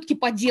 лучше все-таки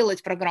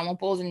поделать программу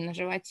ползания на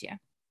животе.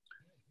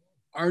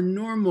 Our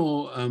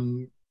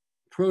normal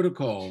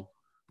protocol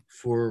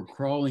for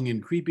crawling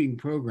and creeping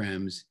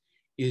programs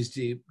is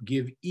to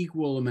give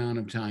equal amount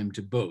of time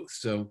to both.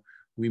 So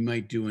we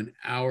might do an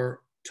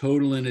hour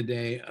total in a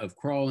day of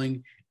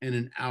crawling and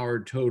an hour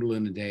total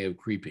in a day of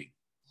creeping.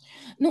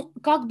 Ну,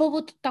 как бы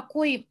вот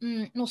такой,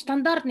 ну,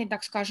 стандартный,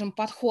 так скажем,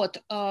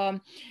 подход.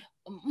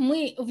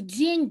 Мы в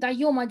день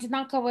даем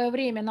одинаковое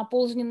время на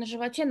ползание на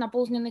животе, на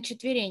ползание на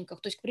четвереньках.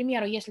 То есть, к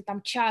примеру, если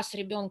там час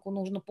ребенку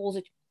нужно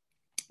ползать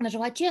на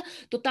животе,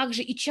 то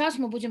также и час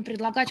мы будем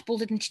предлагать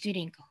ползать на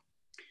четвереньках.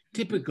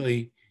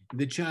 Typically,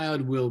 the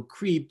child will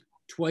creep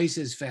twice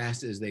as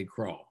fast as they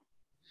crawl.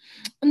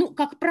 Ну,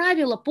 как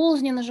правило,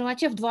 ползание на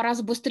животе в 2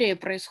 раза быстрее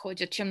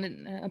происходит, чем,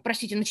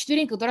 простите, на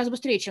четвереньках в 2 раза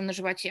быстрее, чем на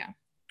животе.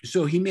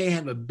 So he may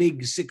have a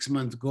big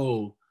 6-month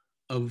goal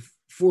of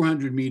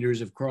 400 meters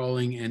of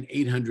crawling and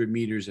 800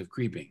 meters of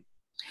creeping.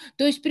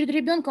 То есть перед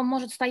ребенком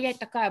может стоять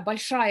такая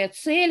большая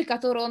цель,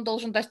 которую он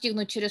должен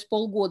достигнуть через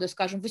полгода,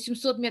 скажем,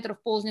 800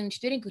 метров ползания на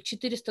четвереньках,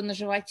 400 на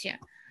животе.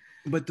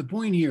 But the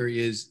point here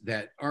is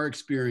that our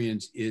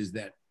experience is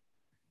that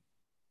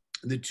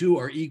the two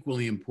are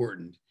equally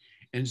important.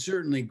 And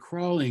certainly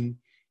crawling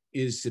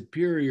is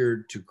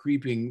superior to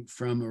creeping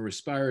from a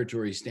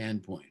respiratory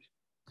standpoint.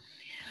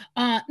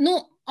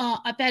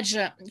 Опять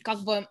же, как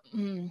бы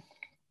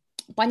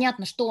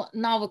понятно, что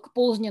навык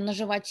ползания на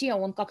животе,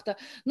 он как-то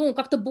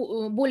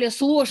более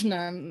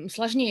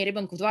сложнее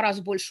ребенку, в 2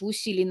 раза больше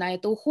усилий на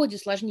это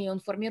уходит, сложнее он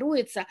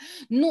формируется.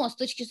 Но с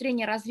точки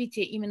зрения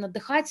развития именно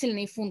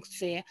дыхательной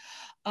функции,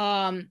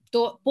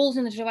 то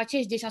ползание на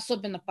животе здесь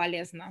особенно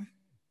полезно.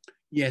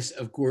 Yes,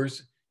 of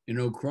course,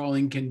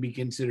 crawling can be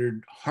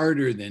considered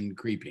harder than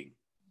creeping.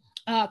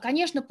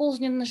 Конечно,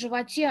 ползание на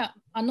животе,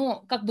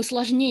 оно как бы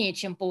сложнее,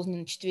 чем ползание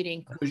на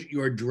четвереньках. Because you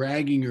are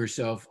dragging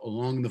yourself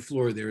along the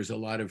floor, there is a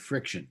lot of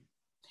friction.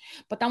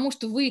 Потому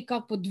что вы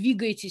как бы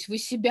двигаетесь, вы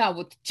себя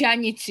вот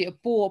тянете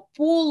по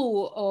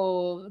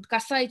полу,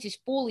 касаетесь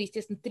пола,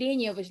 естественно,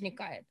 трение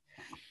возникает.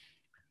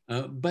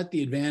 But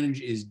the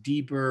advantage is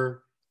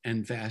deeper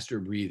and faster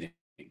breathing.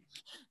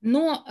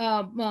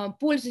 Но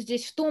польза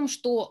здесь в том,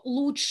 что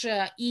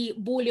лучше и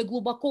более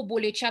глубоко,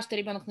 более часто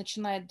ребенок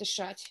начинает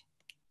дышать.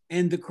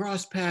 And the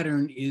cross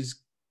pattern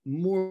is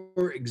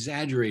more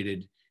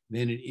exaggerated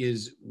than it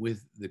is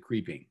with the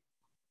creeping.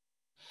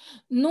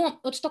 Но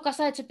вот что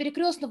касается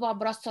перекрестного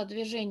образца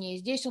движения,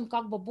 здесь он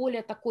как бы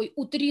более такой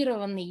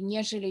утрированный,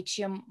 нежели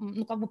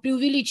чем, как бы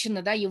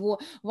преувеличена, да,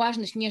 его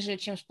важность, нежели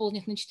чем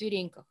ползать на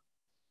четвереньках.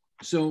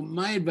 So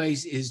my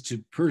advice is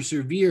to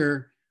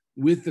persevere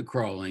with the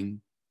crawling.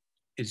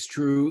 It's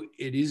true,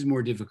 it is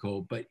more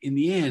difficult, but in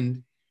the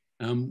end,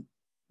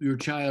 your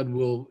child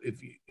will,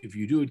 if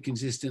you do it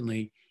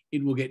consistently,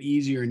 it will get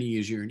easier and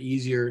easier and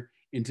easier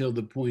until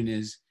the point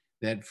is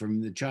that from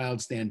the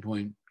child's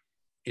standpoint,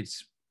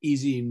 it's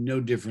easy,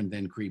 no different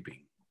than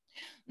creeping.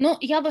 Ну,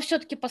 я бы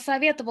все-таки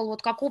посоветовал,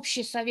 вот как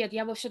общий совет,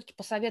 я бы все-таки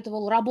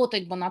посоветовал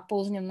работать бы над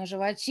ползанием на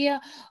животе,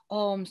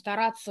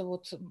 стараться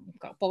вот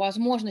по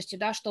возможности,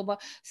 да, чтобы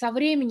со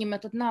временем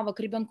этот навык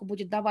ребенку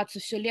будет даваться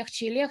все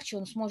легче и легче,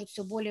 он сможет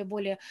все более и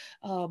более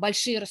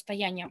большие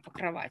расстояния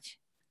покрывать.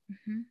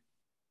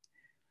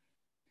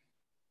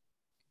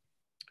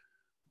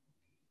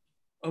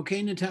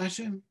 Okay,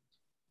 Natasha?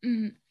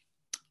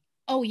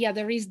 Oh, yeah,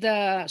 there is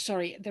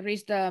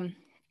the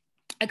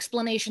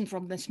explanation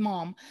from this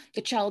mom.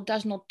 The child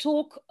does not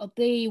talk.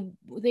 They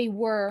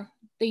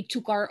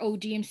took our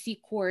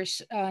ODMC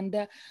course, and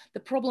the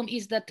problem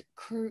is that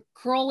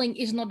crawling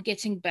is not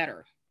getting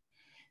better.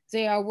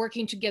 They are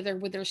working together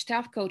with their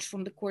staff coach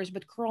from the course,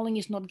 but crawling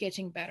is not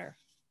getting better.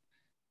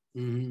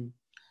 Mm-hmm.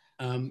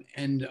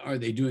 And are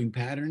they doing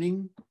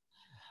patterning?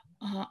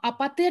 А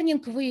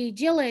паттернинг вы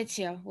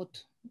делаете?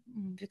 Вот,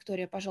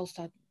 Виктория,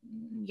 пожалуйста,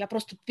 я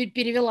просто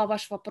перевела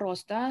ваш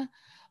вопрос, да,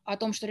 о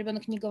том, что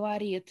ребенок не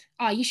говорит.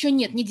 Еще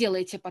нет, не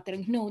делаете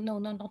паттернинг. No,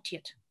 not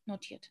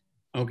yet.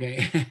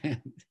 Okay.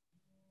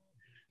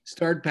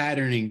 Start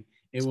patterning.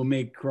 It will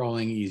make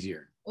crawling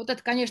easier. Вот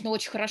это, конечно,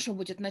 очень хорошо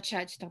будет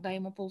начать, тогда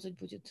ему ползать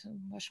будет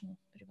вашему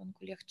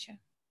ребенку легче.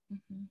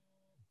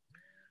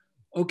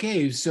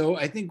 Okay, so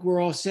I think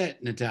we're all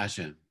set,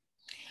 Natasha.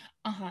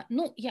 Ага,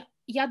 ну,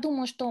 я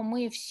думаю, что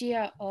мы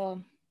все,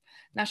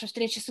 наша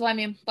встреча с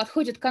вами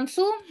подходит к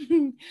концу.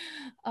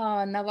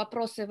 На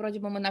вопросы вроде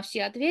бы мы на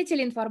все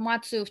ответили,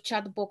 информацию в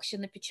чат-боксе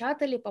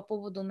напечатали по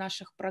поводу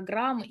наших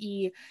программ,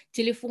 и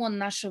телефон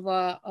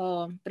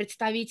нашего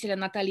представителя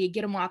Натальи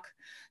Гермак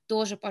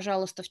тоже,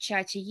 пожалуйста, в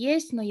чате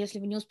есть, но если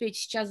вы не успеете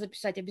сейчас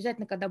записать,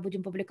 обязательно, когда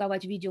будем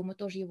публиковать видео, мы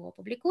тоже его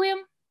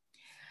опубликуем.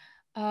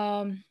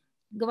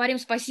 Говорим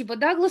спасибо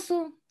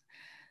Дугласу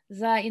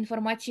за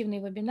информативный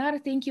вебинар.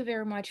 Thank you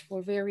very much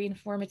for very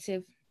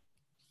informative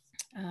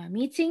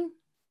meeting.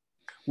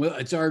 Well,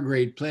 it's our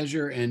great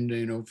pleasure,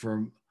 and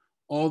from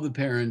all the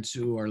parents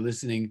who are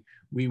listening,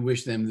 we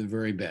wish them the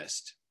very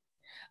best.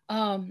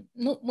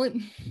 Ну,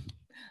 мы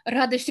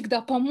рады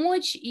всегда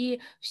помочь, и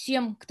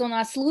всем, кто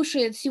нас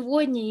слушает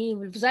сегодня и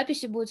в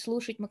записи будет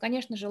слушать, мы,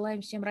 конечно,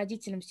 желаем всем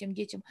родителям, всем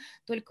детям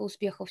только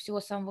успехов, всего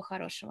самого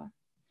хорошего.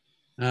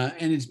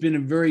 And it's been a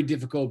very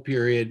difficult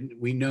period,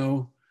 we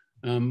know,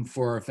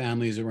 for our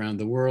families around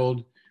the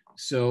world.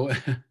 So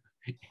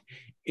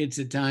it's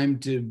a time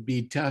to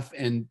be tough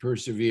and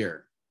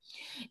persevere.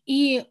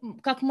 И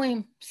как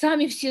мы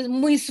сами все,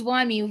 мы с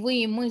вами,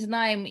 вы, мы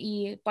знаем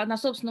и на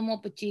собственном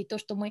опыте, и то,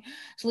 что мы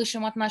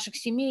слышим от наших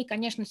семей,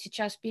 конечно,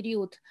 сейчас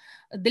период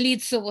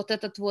длится вот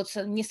этот вот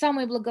не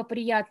самый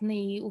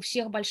благоприятный, у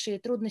всех большие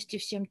трудности,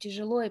 всем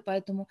тяжело, и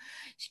поэтому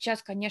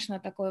сейчас,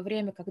 конечно, такое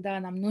время, когда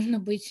нам нужно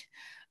быть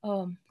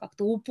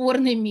как-то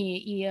упорными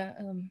и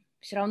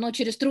все равно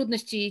через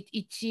трудности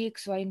идти к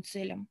своим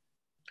целям.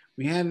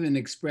 We have an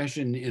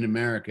expression in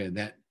America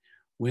that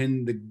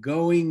when the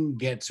going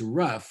gets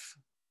rough,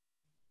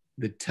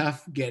 the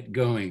tough get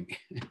going.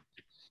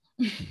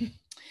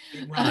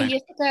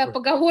 Есть такая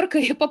поговорка,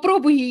 я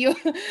попробую ее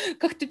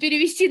как-то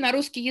перевести на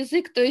русский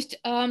язык. То есть,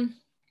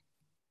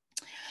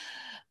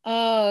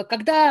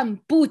 когда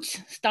путь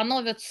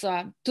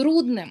становится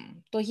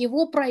трудным, то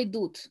его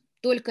пройдут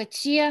только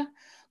те,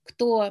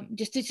 кто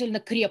действительно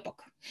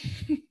крепок.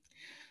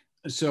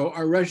 So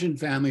our Russian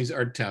families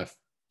are tough.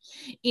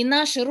 И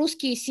наши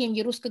русские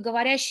семьи,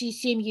 русскоговорящие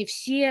семьи,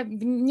 все,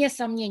 вне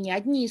сомнения,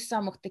 одни из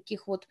самых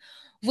таких вот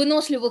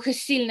выносливых и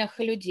сильных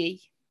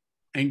людей.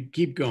 And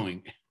keep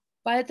going.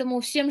 Поэтому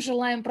всем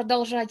желаем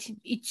продолжать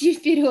идти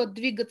вперед,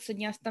 двигаться,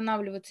 не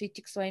останавливаться,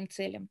 идти к своим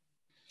целям.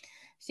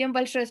 Всем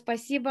большое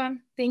спасибо.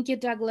 Thank you,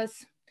 Douglas.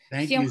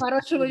 Всем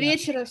хорошего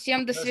вечера,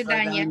 всем до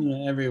свидания.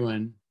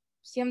 Everyone.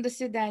 Всем до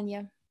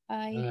свидания.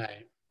 Bye.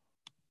 Bye.